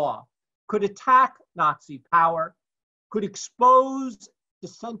of law could attack Nazi power, could expose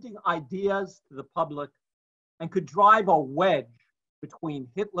dissenting ideas to the public, and could drive a wedge between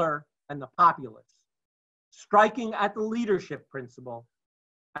Hitler and the populace, striking at the leadership principle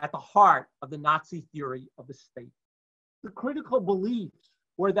at the heart of the Nazi theory of the state. The critical beliefs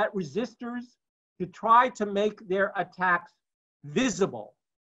were that resistors should try to make their attacks visible,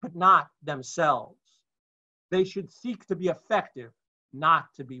 but not themselves. They should seek to be effective,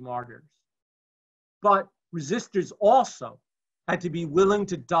 not to be martyrs. But resistors also had to be willing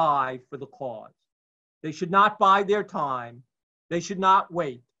to die for the cause. They should not bide their time. They should not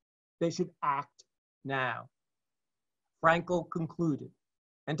wait. They should act now. Fraenkel concluded,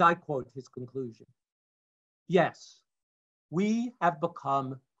 and I quote his conclusion: yes, we have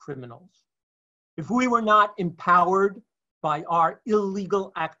become criminals. If we were not empowered by our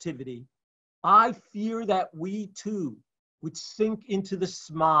illegal activity, I fear that we too would sink into the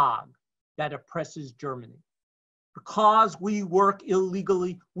smog that oppresses Germany. Because we work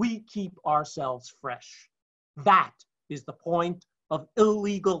illegally, we keep ourselves fresh. That is the point of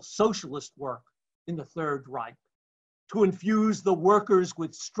illegal socialist work in the Third Reich: to infuse the workers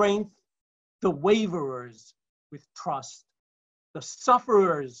with strength, the waverers with trust, the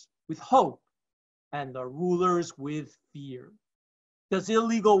sufferers with hope, and the rulers with fear. Does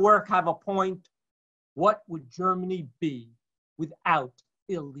illegal work have a point? What would Germany be without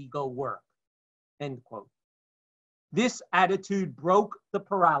illegal work? End quote. This attitude broke the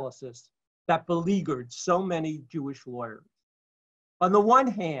paralysis that beleaguered so many Jewish lawyers. On the one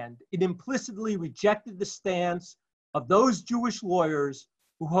hand, it implicitly rejected the stance of those Jewish lawyers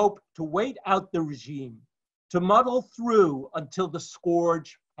who hoped to wait out the regime, to muddle through until the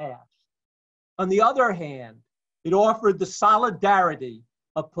scourge passed. On the other hand, it offered the solidarity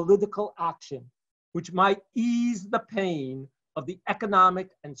of political action, which might ease the pain of the economic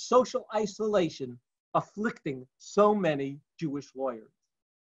and social isolation afflicting so many Jewish lawyers.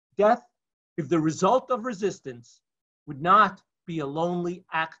 Death, if the result of resistance, would not be a lonely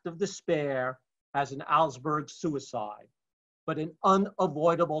act of despair as an Alsberg suicide, but an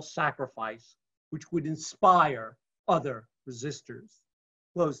unavoidable sacrifice which would inspire other resistors.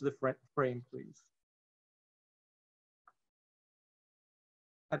 Close the frame, please.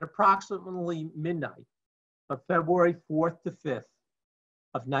 At approximately midnight of February 4th to 5th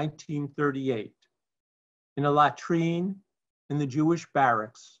of 1938, in a latrine in the Jewish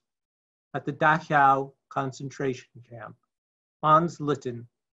barracks at the Dachau concentration camp, Hans Litten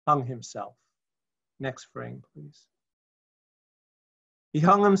hung himself. Next frame, please. He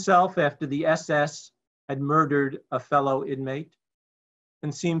hung himself after the SS had murdered a fellow inmate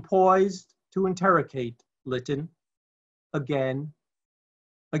and seemed poised to interrogate Litten again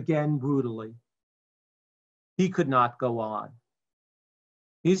brutally. He could not go on.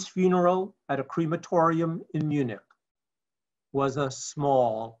 His funeral at a crematorium in Munich was a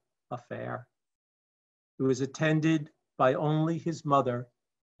small affair. It was attended by only his mother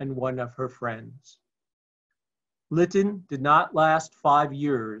and one of her friends. Litten did not last 5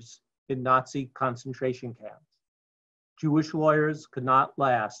 years in Nazi concentration camps. Jewish lawyers could not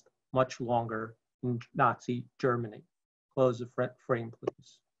last much longer in Nazi Germany. Close the frame,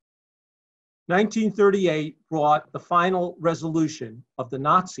 please. 1938 brought the final resolution of the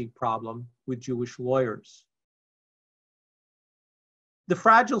Nazi problem with Jewish lawyers. The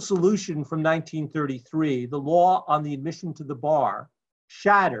fragile solution from 1933, the law on the admission to the bar,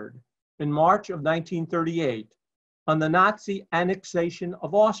 shattered in March of 1938 on the Nazi annexation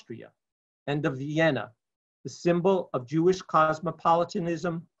of Austria and of Vienna, the symbol of Jewish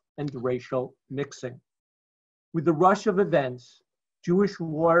cosmopolitanism and racial mixing. With the rush of events, Jewish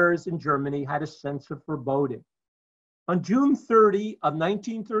lawyers in Germany had a sense of foreboding. On June 30 of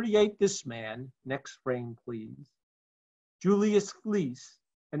 1938, this man, next frame please, Julius Fliess,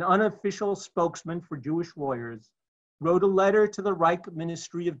 an unofficial spokesman for Jewish lawyers, wrote a letter to the Reich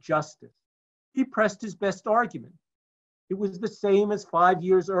Ministry of Justice. He pressed his best argument. It was the same as 5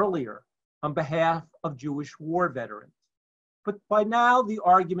 years earlier on behalf of Jewish war veterans. But by now, the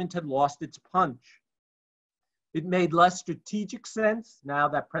argument had lost its punch. It made less strategic sense now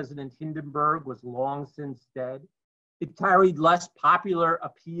that President Hindenburg was long since dead. It carried less popular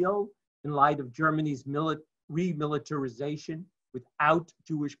appeal in light of Germany's remilitarization without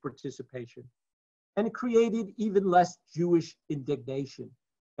Jewish participation. And it created even less Jewish indignation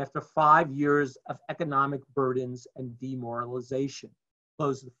after 5 years of economic burdens and demoralization.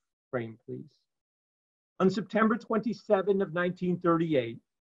 Close the frame, please. On September 27 of 1938,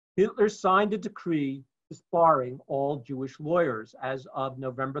 Hitler signed a decree disbarring all Jewish lawyers as of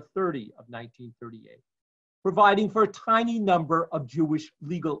November 30 of 1938, providing for a tiny number of Jewish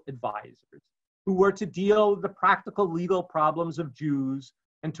legal advisors who were to deal with the practical legal problems of Jews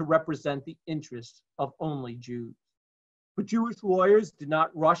and to represent the interests of only Jews. But Jewish lawyers did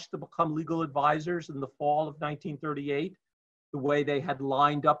not rush to become legal advisors in the fall of 1938, the way they had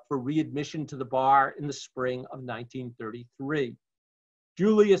lined up for readmission to the bar in the spring of 1933.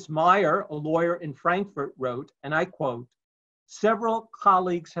 Julius Meyer, a lawyer in Frankfurt, wrote, and I quote, "Several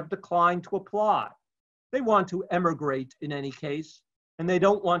colleagues have declined to apply. They want to emigrate in any case, and they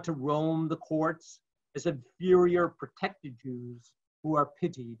don't want to roam the courts as inferior protected Jews who are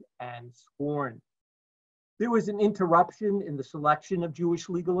pitied and scorned." There was an interruption in the selection of Jewish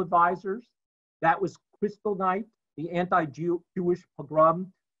legal advisors. That was Kristallnacht, the anti-Jewish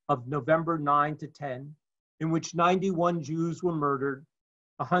pogrom of November 9 to 10, in which 91 Jews were murdered,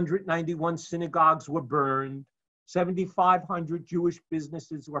 191 synagogues were burned, 7,500 Jewish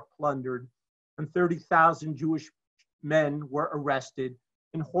businesses were plundered, and 30,000 Jewish men were arrested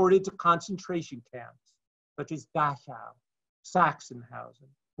and hoarded to concentration camps, such as Dachau, Sachsenhausen,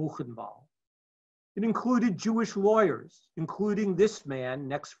 Buchenwald. It included Jewish lawyers, including this man,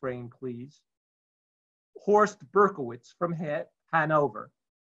 next frame please, Horst Berkowitz from Hanover.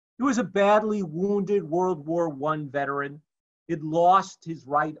 He was a badly wounded World War I veteran. He'd lost his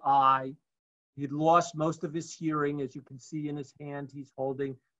right eye. He'd lost most of his hearing. As you can see in his hand, he's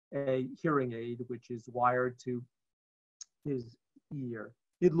holding a hearing aid, which is wired to his ear.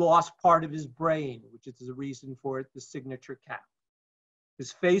 He'd lost part of his brain, which is the reason for the signature cap.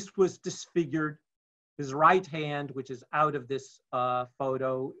 His face was disfigured. His right hand, which is out of this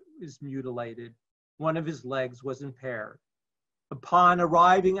photo, is mutilated. One of his legs was impaired. Upon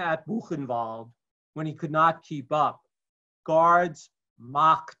arriving at Buchenwald, when he could not keep up, guards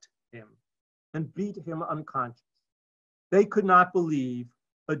mocked him and beat him unconscious. They could not believe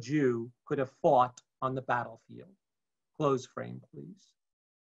a Jew could have fought on the battlefield. Close frame, please.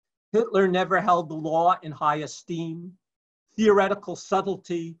 Hitler never held the law in high esteem. Theoretical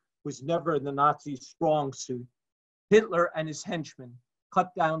subtlety was never the Nazis' strong suit. Hitler and his henchmen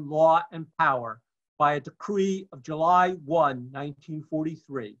cut down law and power by a decree of July 1,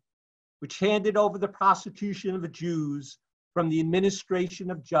 1943, which handed over the prosecution of the Jews from the administration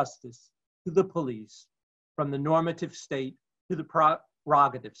of justice to the police, from the normative state to the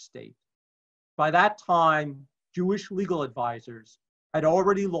prerogative state. By that time, Jewish legal advisors had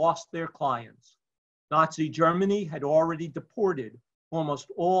already lost their clients. Nazi Germany had already deported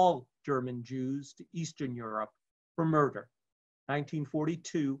almost all German Jews to Eastern Europe for murder.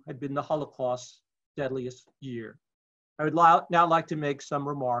 1942 had been the Holocaust's deadliest year. I would now like to make some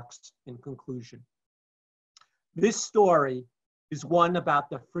remarks in conclusion. This story is one about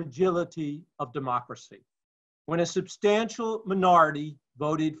the fragility of democracy. When a substantial minority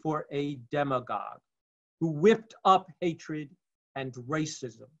voted for a demagogue who whipped up hatred and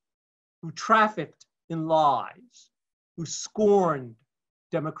racism, who trafficked in lies, who scorned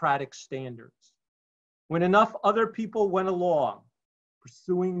democratic standards. When enough other people went along,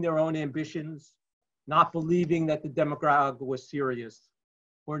 pursuing their own ambitions, not believing that the demagogue was serious,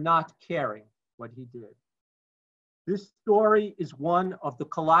 or not caring what he did. This story is one of the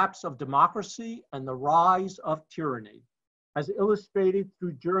collapse of democracy and the rise of tyranny, as illustrated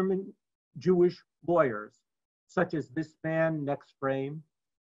through Jewish lawyers, such as this man, next frame,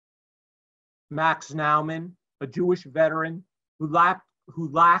 Max Naumann, a Jewish veteran who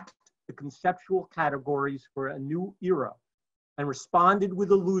lacked the conceptual categories for a new era and responded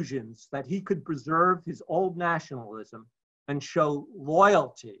with illusions that he could preserve his old nationalism and show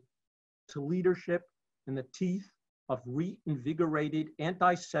loyalty to leadership in the teeth of reinvigorated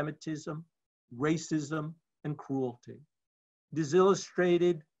anti-Semitism, racism, and cruelty. It is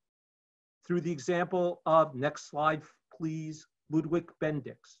illustrated through the example of, next slide please, Ludwig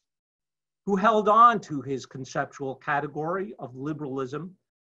Bendix, who held on to his conceptual category of liberalism,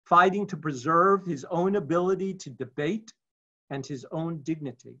 fighting to preserve his own ability to debate and his own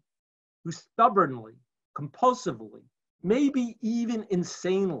dignity, who stubbornly, compulsively, maybe even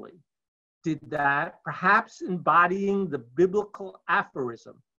insanely, did that, perhaps embodying the biblical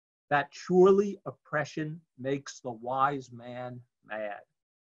aphorism that surely oppression makes the wise man mad.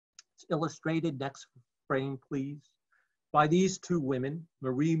 It's illustrated, next frame please, by these two women,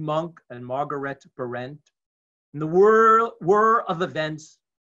 Marie Monk and Margaret Berendt. In the whir of events,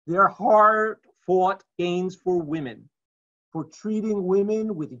 their hard-fought gains for women, for treating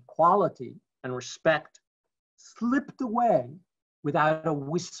women with equality and respect, slipped away without a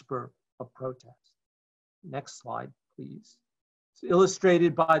whisper of protest. Next slide, please. It's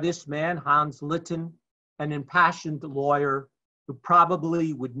illustrated by this man, Hans Litten, an impassioned lawyer who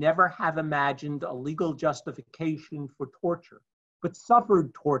probably would never have imagined a legal justification for torture, but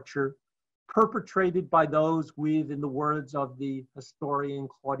suffered torture perpetrated by those with, in the words of the historian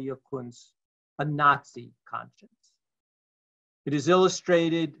Claudia Kunz, a Nazi conscience. It is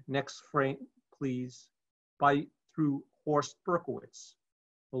illustrated, next frame please, through Horst Berkowitz,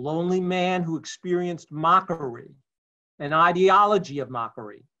 a lonely man who experienced mockery, an ideology of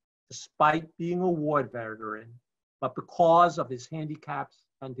mockery, despite being a war veteran, but because of his handicaps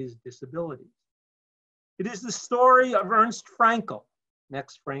and his disabilities. It is the story of Ernst Fraenkel,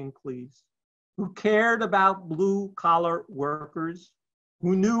 next frame please, who cared about blue-collar workers,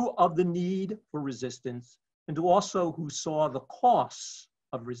 who knew of the need for resistance, and who saw the costs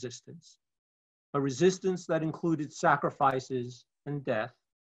of resistance, a resistance that included sacrifices and death.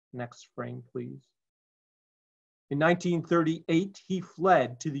 Next frame, please. In 1938, he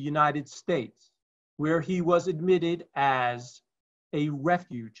fled to the United States, where he was admitted as a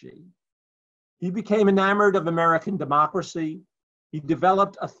refugee. He became enamored of American democracy. He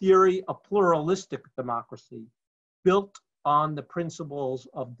developed a theory of pluralistic democracy built on the principles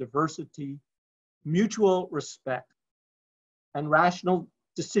of diversity, mutual respect, and rational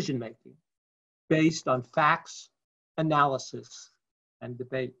decision-making based on facts, analysis, and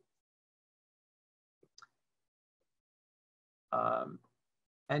debate.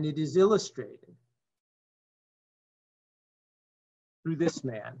 And it is illustrated through this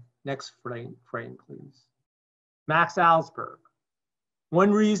man. Next frame, please. Max Alsberg.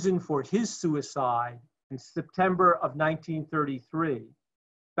 One reason for his suicide in September of 1933,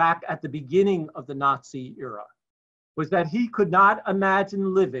 back at the beginning of the Nazi era, was that he could not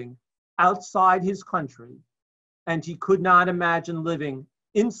imagine living outside his country, and he could not imagine living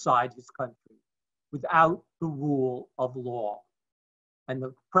inside his country without the rule of law. And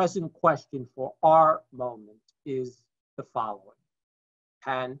the present question for our moment is the following: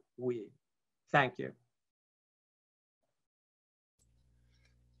 can we? Thank you.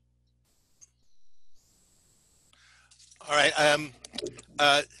 All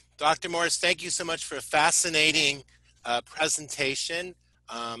right, Dr. Morris, thank you so much for a fascinating presentation,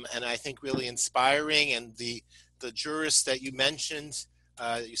 and I think really inspiring. And the jurists that you mentioned,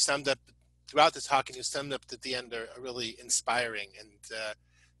 you summed up throughout the talk, and you summed up at the end, are really inspiring, and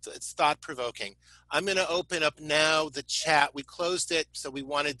it's thought-provoking. I'm going to open up now the chat. We closed it, so we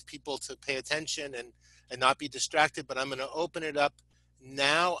wanted people to pay attention and not be distracted, but I'm going to open it up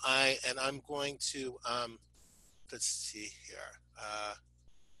now. I'm going to, let's see here.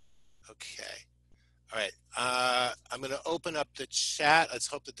 Okay. All right. I'm going to open up the chat. Let's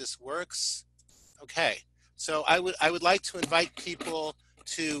hope that this works. Okay. So I would like to invite people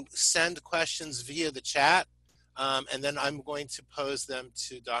to send questions via the chat, and then I'm going to pose them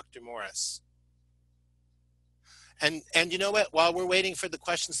to Dr. Morris. And you know what? While we're waiting for the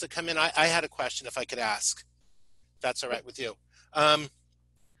questions to come in, I had a question, if I could ask. If that's all right with you.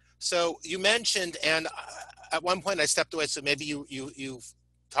 So you mentioned, and at one point I stepped away, so maybe you've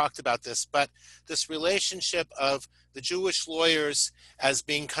talked about this, but this relationship of the Jewish lawyers as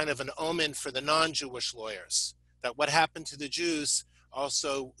being kind of an omen for the non-Jewish lawyers, that what happened to the Jews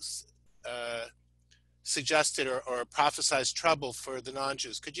also suggested or prophesized trouble for the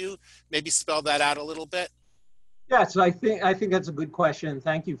non-Jews. Could you maybe spell that out a little bit? Yes, I think that's a good question.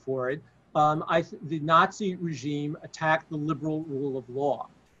 Thank you for it. the Nazi regime attacked the liberal rule of law.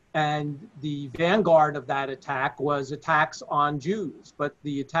 And the vanguard of that attack was attacks on Jews. But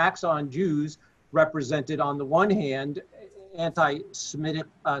the attacks on Jews represented, on the one hand, anti-Semitic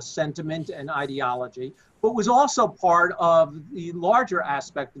sentiment and ideology, but was also part of the larger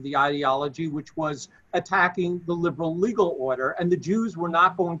aspect of the ideology, which was attacking the liberal legal order. And the Jews were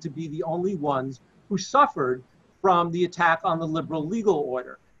not going to be the only ones who suffered from the attack on the liberal legal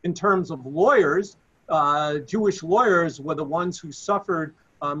order. In terms of lawyers, Jewish lawyers were the ones who suffered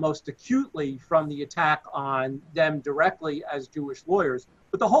most acutely from the attack on them directly as Jewish lawyers,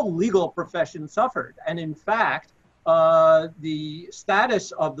 but the whole legal profession suffered. And in fact, the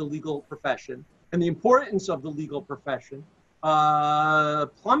status of the legal profession and the importance of the legal profession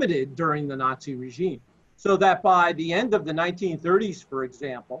plummeted during the Nazi regime. So that by the end of the 1930s, for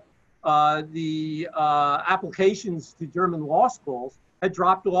example, the applications to German law schools had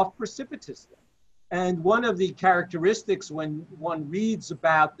dropped off precipitously. And one of the characteristics when one reads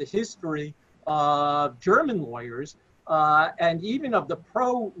about the history of German lawyers, and even of the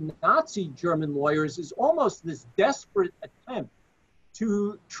pro-Nazi German lawyers, is almost this desperate attempt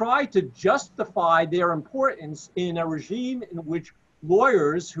to try to justify their importance in a regime in which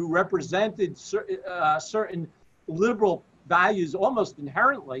lawyers who represented certain liberal values almost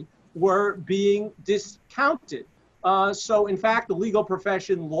inherently were being discounted. So in fact, the legal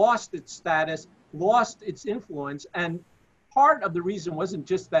profession lost its status, lost its influence, and part of the reason wasn't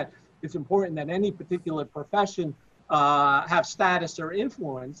just that it's important that any particular profession have status or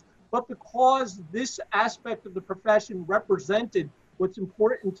influence, but because this aspect of the profession represented what's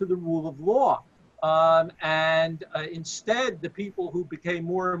important to the rule of law. Instead, the people who became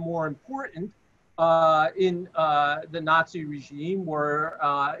more and more important in the Nazi regime were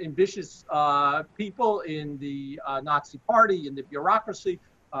ambitious people in the Nazi party, in the bureaucracy,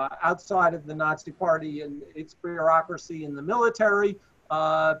 outside of the Nazi party and its bureaucracy in the military,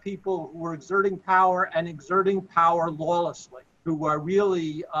 people who were exerting power and exerting power lawlessly, who were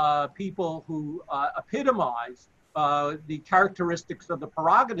really people who epitomized the characteristics of the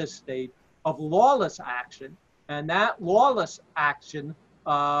prerogative state of lawless action. And that lawless action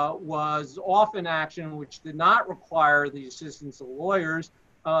was often action which did not require the assistance of lawyers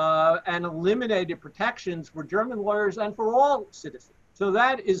and eliminated protections for German lawyers and for all citizens. So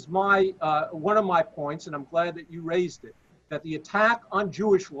that is my one of my points, and I'm glad that you raised it, that the attack on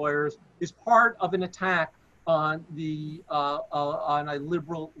Jewish lawyers is part of an attack on the on a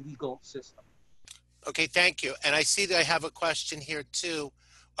liberal legal system. Okay, thank you. And I see that I have a question here too.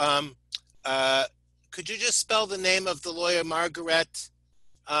 Could you just spell the name of the lawyer, Margaret?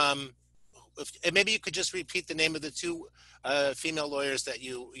 And maybe you could just repeat the name of the two female lawyers that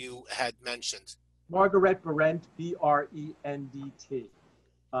you had mentioned. Margaret Berendt, B-R-E-N-D-T,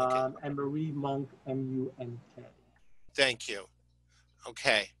 Okay. and Marie Monk, M-U-N-K. Thank you.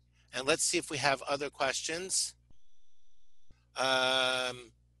 Okay, and let's see if we have other questions. Okay,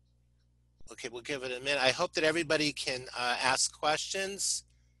 we'll give it a minute. I hope that everybody can ask questions.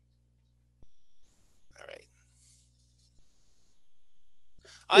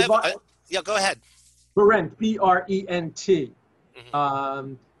 All right. Yeah, go ahead. Berendt, B-R-E-N-T.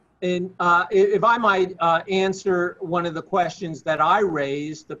 Mm-hmm. And if I might answer one of the questions that I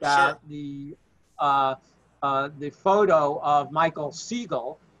raised about the photo of Michael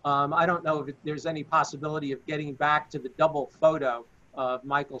Siegel. I don't know if there's any possibility of getting back to the double photo of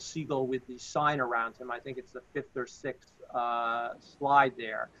Michael Siegel with the sign around him. I think it's the 5th or 6th slide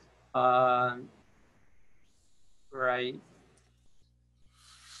there. Right.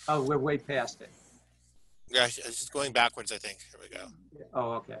 Oh, we're way past it. Yeah, it's just going backwards, I think. Here we go.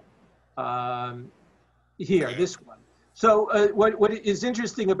 Oh, okay. Here, okay. This one. So what is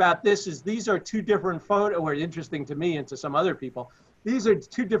interesting about this is these are two different photos, or interesting to me and to some other people. These are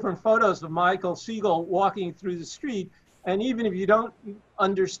two different photos of Michael Siegel walking through the street. And even if you don't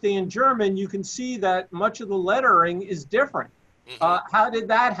understand German, you can see that much of the lettering is different. Mm-hmm. How did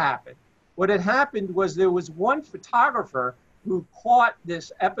that happen? What had happened was there was one photographer who caught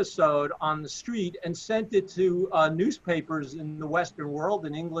this episode on the street and sent it to newspapers in the Western world,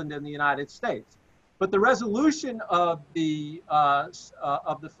 in England and the United States. But the resolution of the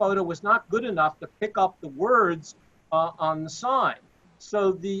photo was not good enough to pick up the words on the sign.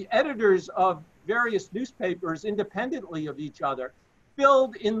 So the editors of various newspapers, independently of each other,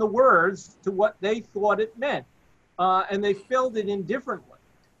 filled in the words to what they thought it meant. And they filled it in differently.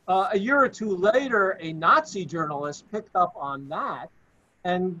 A year or two later, a Nazi journalist picked up on that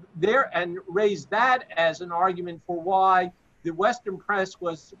and raised that as an argument for why the Western press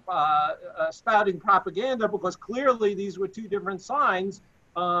was spouting propaganda, because clearly these were two different signs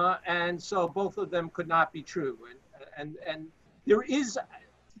And so both of them could not be true. And there is,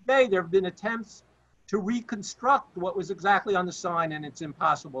 today there have been attempts to reconstruct what was exactly on the sign, and it's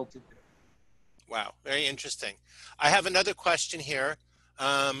impossible to do. Wow, very interesting. I have another question here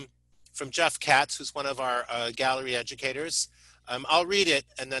from Jeff Katz, who's one of our gallery educators. I'll read it,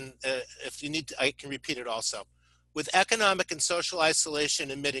 and then if you need to, I can repeat it also. With economic and social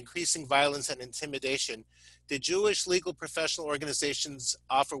isolation amid increasing violence and intimidation, did Jewish legal professional organizations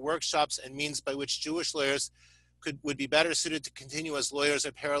offer workshops and means by which Jewish lawyers would be better suited to continue as lawyers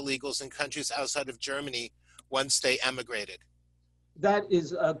or paralegals in countries outside of Germany once they emigrated? That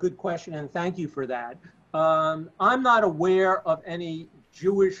is a good question, and thank you for that. I'm not aware of any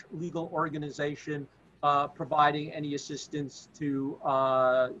Jewish legal organization providing any assistance to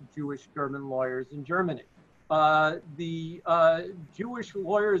Jewish German lawyers in Germany. The Jewish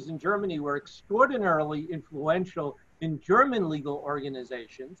lawyers in Germany were extraordinarily influential in German legal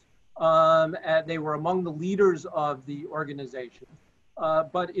organizations. And they were among the leaders of the organization.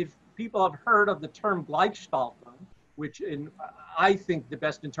 But if people have heard of the term Gleichschaltung, which I think the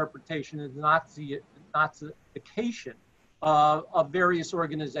best interpretation is Nazification of various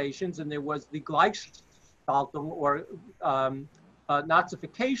organizations, and there was the Gleichschaltung or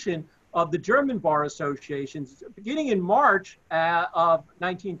Nazification of the German bar associations beginning in March of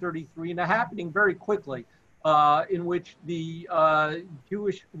 1933 and happening very quickly, in which the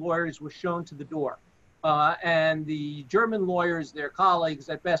Jewish lawyers were shown to the door. And the German lawyers, their colleagues,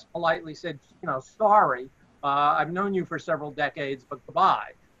 at best politely said, sorry, I've known you for several decades, but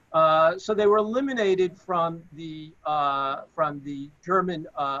goodbye. So they were eliminated from the German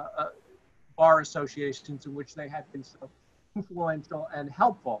bar associations in which they had been so influential and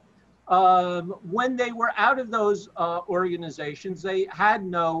helpful. When they were out of those organizations, they had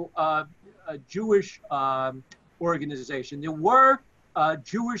no Jewish organization. There were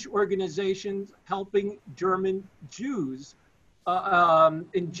Jewish organizations helping German Jews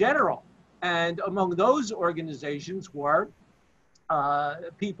in general. And among those organizations were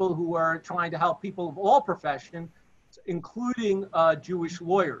people who were trying to help people of all professions, including Jewish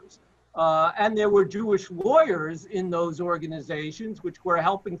lawyers. And there were Jewish lawyers in those organizations which were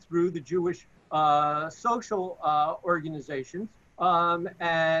helping through the Jewish social organizations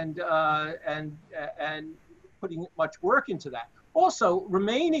and putting much work into that. Also,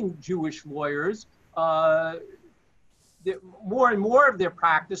 remaining Jewish lawyers, more and more of their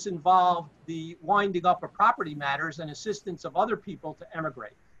practice involved the winding up of property matters and assistance of other people to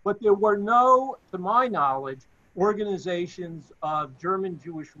emigrate. But there were no, to my knowledge, organizations of German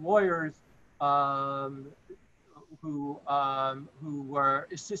Jewish lawyers who were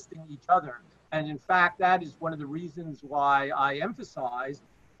assisting each other. And in fact, that is one of the reasons why I emphasize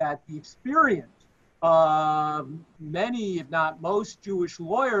that the experience of many, if not most, Jewish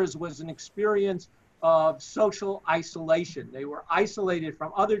lawyers was an experience of social isolation. They were isolated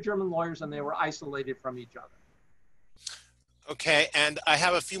from other German lawyers and they were isolated from each other. Okay, and I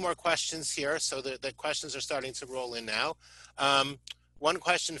have a few more questions here, so the questions are starting to roll in now. One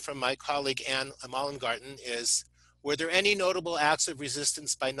question from my colleague Anne Mollengarten is, were there any notable acts of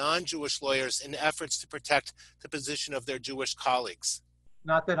resistance by non-Jewish lawyers in efforts to protect the position of their Jewish colleagues?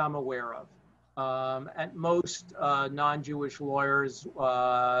 Not that I'm aware of. And most non-Jewish lawyers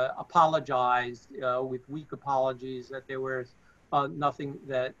apologized with weak apologies that there was nothing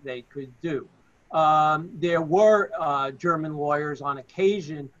that they could do. There were German lawyers on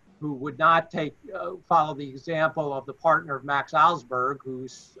occasion who would not follow the example of the partner of Max Alsberg, who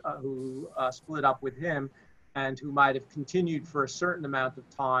split up with him, and who might have continued for a certain amount of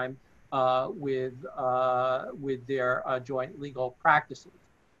time with their joint legal practices.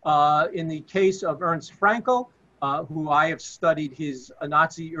 In the case of Ernst Fraenkel, who I have studied his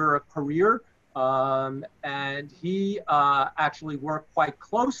Nazi-era career, and he actually worked quite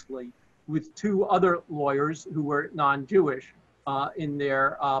closely with two other lawyers who were non-Jewish in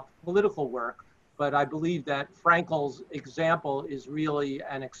their political work. But I believe that Frankel's example is really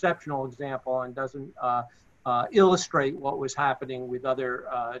an exceptional example and doesn't illustrate what was happening with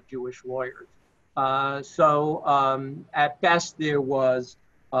other Jewish lawyers. So at best there was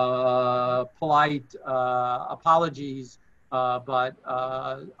polite apologies, but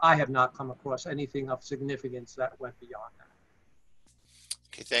I have not come across anything of significance that went beyond that.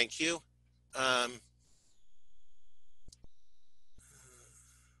 Okay, thank you.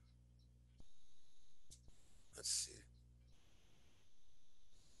 Let's see.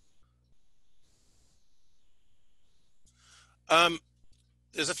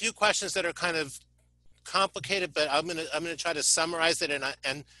 There's a few questions that are kind of complicated, but I'm gonna try to summarize it.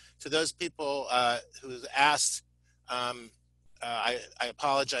 And to those people who asked, I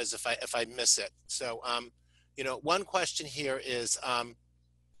apologize if I miss it. So, you know, one question here is,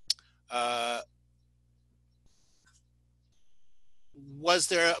 was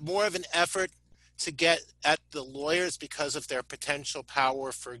there more of an effort to get at the lawyers because of their potential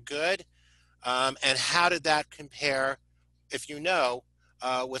power for good? And how did that compare, if you know,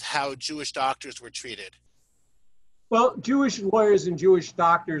 with how Jewish doctors were treated? Well, Jewish lawyers and Jewish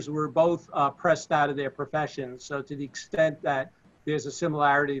doctors were both pressed out of their professions. So to the extent that there's a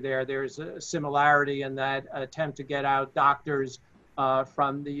similarity there, there's a similarity in that attempt to get out doctors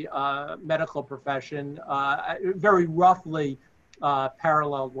from the medical profession, very roughly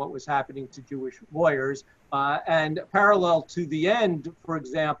paralleled what was happening to Jewish lawyers. And parallel to the end, for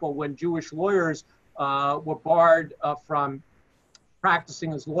example, when Jewish lawyers were barred from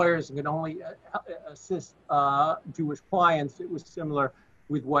practicing as lawyers and could only assist Jewish clients, it was similar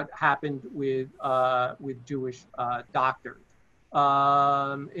with what happened with Jewish doctors.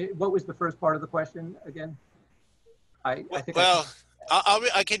 What was the first part of the question again? I think. Well,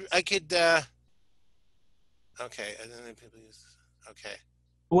 I could. Okay, and then people use. Okay.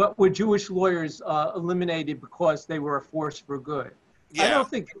 What were Jewish lawyers eliminated because they were a force for good? Yeah.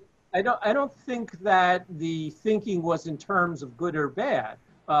 I don't think that the thinking was in terms of good or bad.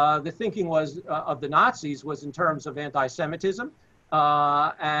 The thinking was of the Nazis was in terms of anti-Semitism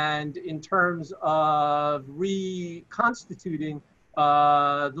and in terms of reconstituting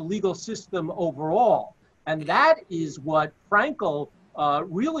the legal system overall. And that is what Frankel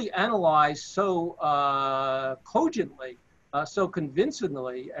really analyzed so cogently, so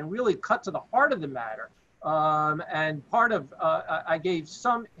convincingly, and really cut to the heart of the matter. And part of, I gave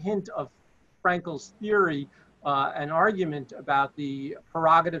some hint of Frankel's theory, an argument about the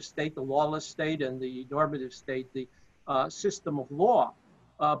prerogative state, the lawless state, and the normative state, the system of law.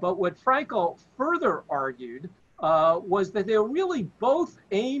 But what Frankel further argued was that they were really both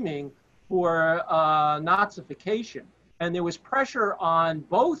aiming for Nazification. And there was pressure on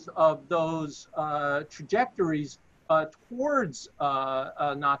both of those trajectories towards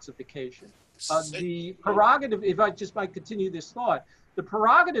Nazification. The prerogative, if I just might continue this thought, the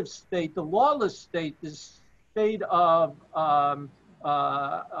prerogative state, the lawless state, this state of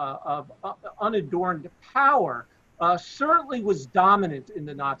unadorned power, certainly was dominant in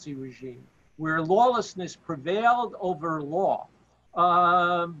the Nazi regime, where lawlessness prevailed over law.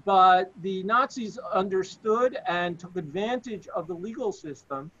 But the Nazis understood and took advantage of the legal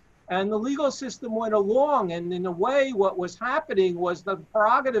system. And the legal system went along, and in a way, what was happening was the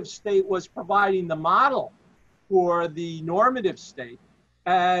prerogative state was providing the model for the normative state,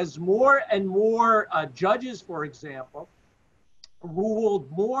 as more and more judges, for example,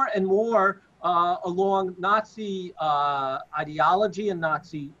 ruled more and more along Nazi ideology and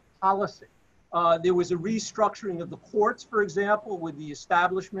Nazi policy. There was a restructuring of the courts, for example, with the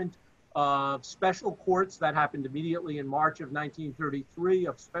establishment of special courts that happened immediately in March of 1933,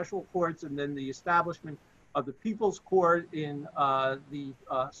 of special courts, and then the establishment of the People's Court in the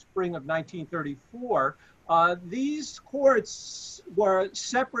spring of 1934. These courts were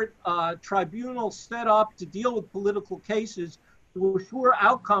separate tribunals set up to deal with political cases to assure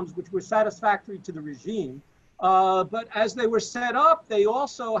outcomes which were satisfactory to the regime. But as they were set up, they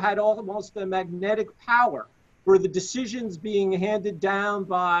also had almost a magnetic power for the decisions being handed down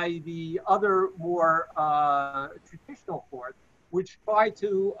by the other more traditional courts, which try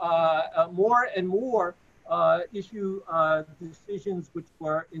to more and more issue decisions which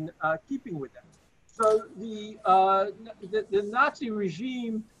were in keeping with them. So the Nazi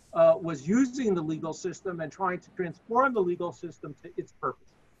regime was using the legal system and trying to transform the legal system to its purpose.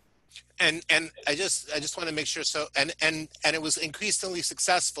 And I just want to make sure. So and it was increasingly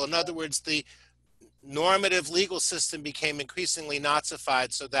successful. In other words, the normative legal system became increasingly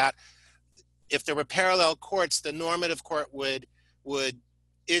Nazified, so that if there were parallel courts, the normative court would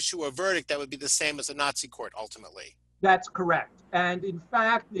issue a verdict that would be the same as a Nazi court ultimately. That's correct. And in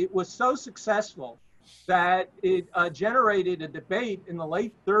fact, it was so successful that it generated a debate in the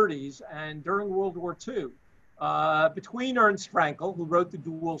late 30s and during World War II between Ernst Fraenkel, who wrote The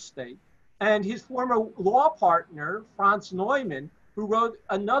Dual State, and his former law partner, Franz Neumann, who wrote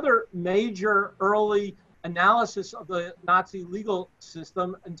another major early analysis of the Nazi legal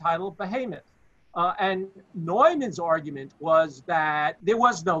system entitled Behemoth. And Neumann's argument was that there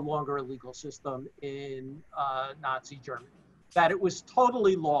was no longer a legal system in Nazi Germany, that it was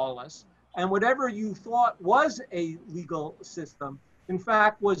totally lawless, and whatever you thought was a legal system, in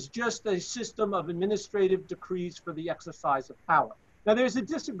fact, was just a system of administrative decrees for the exercise of power. Now, there's a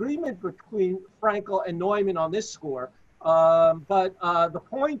disagreement between Fraenkel and Neumann on this score, but the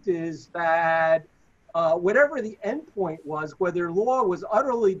point is that whatever the endpoint was, whether law was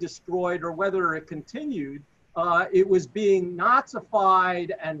utterly destroyed or whether it continued, it was being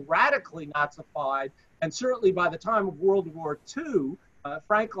Nazified and radically Nazified. And certainly by the time of World War II,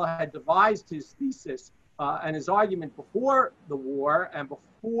 Frankl had devised his thesis and his argument before the war and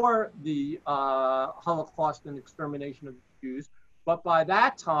before the Holocaust and extermination of the Jews. But by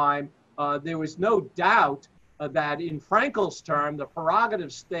that time, there was no doubt that in Frankl's term, the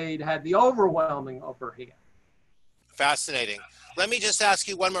prerogative state had the overwhelming upper hand. Fascinating. Let me just ask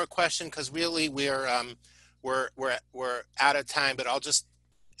you one more question, because really we're out of time, but I'll just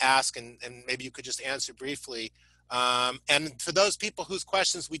ask, and maybe you could just answer briefly. And for those people whose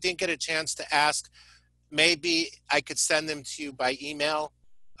questions we didn't get a chance to ask, maybe I could send them to you by email,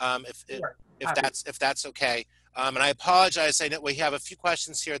 if that's okay. And I apologize. I know we have a few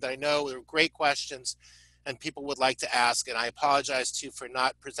questions here that I know are great questions and people would like to ask, and I apologize to you for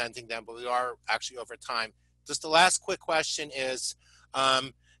not presenting them, but we are actually over time. Just the last quick question is,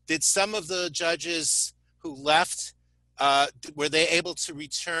 did some of the judges who left, were they able to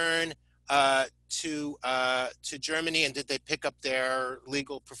return to Germany, and did they pick up their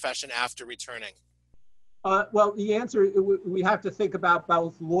legal profession after returning? Well, the answer, we have to think about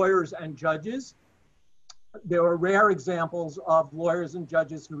both lawyers and judges. There are rare examples of lawyers and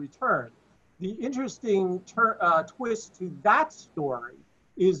judges who returned. The interesting twist to that story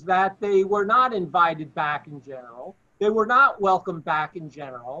is that they were not invited back in general. They were not welcomed back in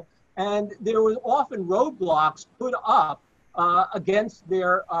general. And there were often roadblocks put up against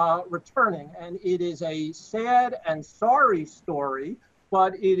their returning. And it is a sad and sorry story,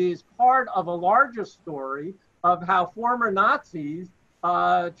 but it is part of a larger story of how former Nazis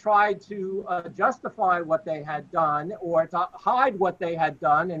tried to justify what they had done or to hide what they had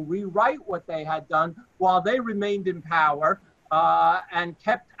done and rewrite what they had done while they remained in power and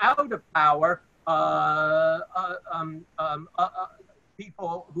kept out of power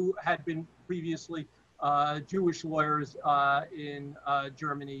people who had been previously Jewish lawyers in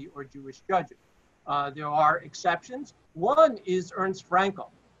Germany or Jewish judges. There are exceptions. One is Ernst Frankl.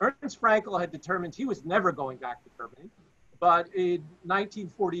 Ernst Frankl had determined he was never going back to Germany. But in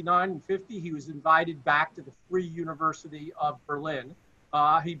 1949 and 50, he was invited back to the Free University of Berlin.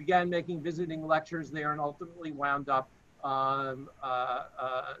 He began making visiting lectures there and ultimately wound up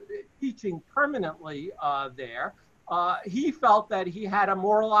teaching permanently there. He felt that he had a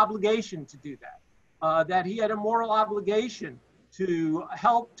moral obligation to do that, that he had a moral obligation to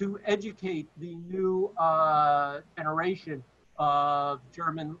help to educate the new generation of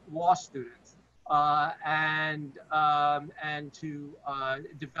German law students. And to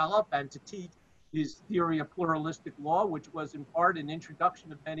develop and to teach his theory of pluralistic law, which was in part an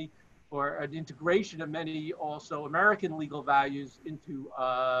introduction of many, or an integration of many also American legal values into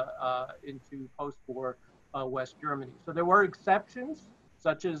post-war West Germany. So there were exceptions,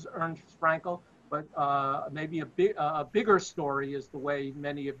 such as Ernst Frankl, but maybe a bigger story is the way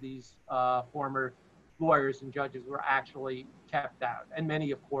many of these former lawyers and judges were actually kept out. And many,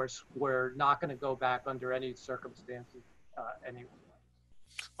 of course, were not going to go back under any circumstances anyway.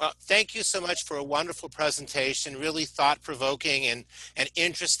 Well, thank you so much for a wonderful presentation, really thought-provoking and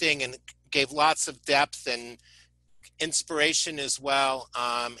interesting, and gave lots of depth and inspiration as well,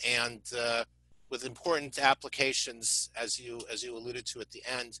 and with important applications, as you alluded to at the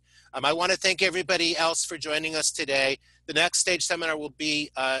end. I want to thank everybody else for joining us today. The next STAJE seminar will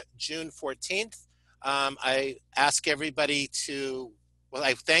be June 14th. I ask everybody to, well,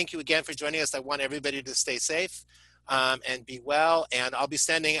 I thank you again for joining us. I want everybody to stay safe and be well. And I'll be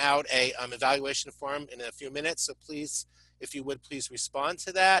sending out a evaluation form in a few minutes. So please, if you would, please respond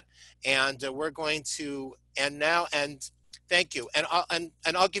to that. And we're going to end now. And thank you. And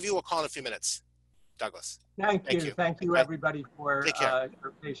I'll give you a call in a few minutes, Douglas. Thank you. Thank you, everybody, for your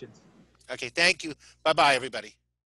patience. Okay, thank you. Bye-bye, everybody.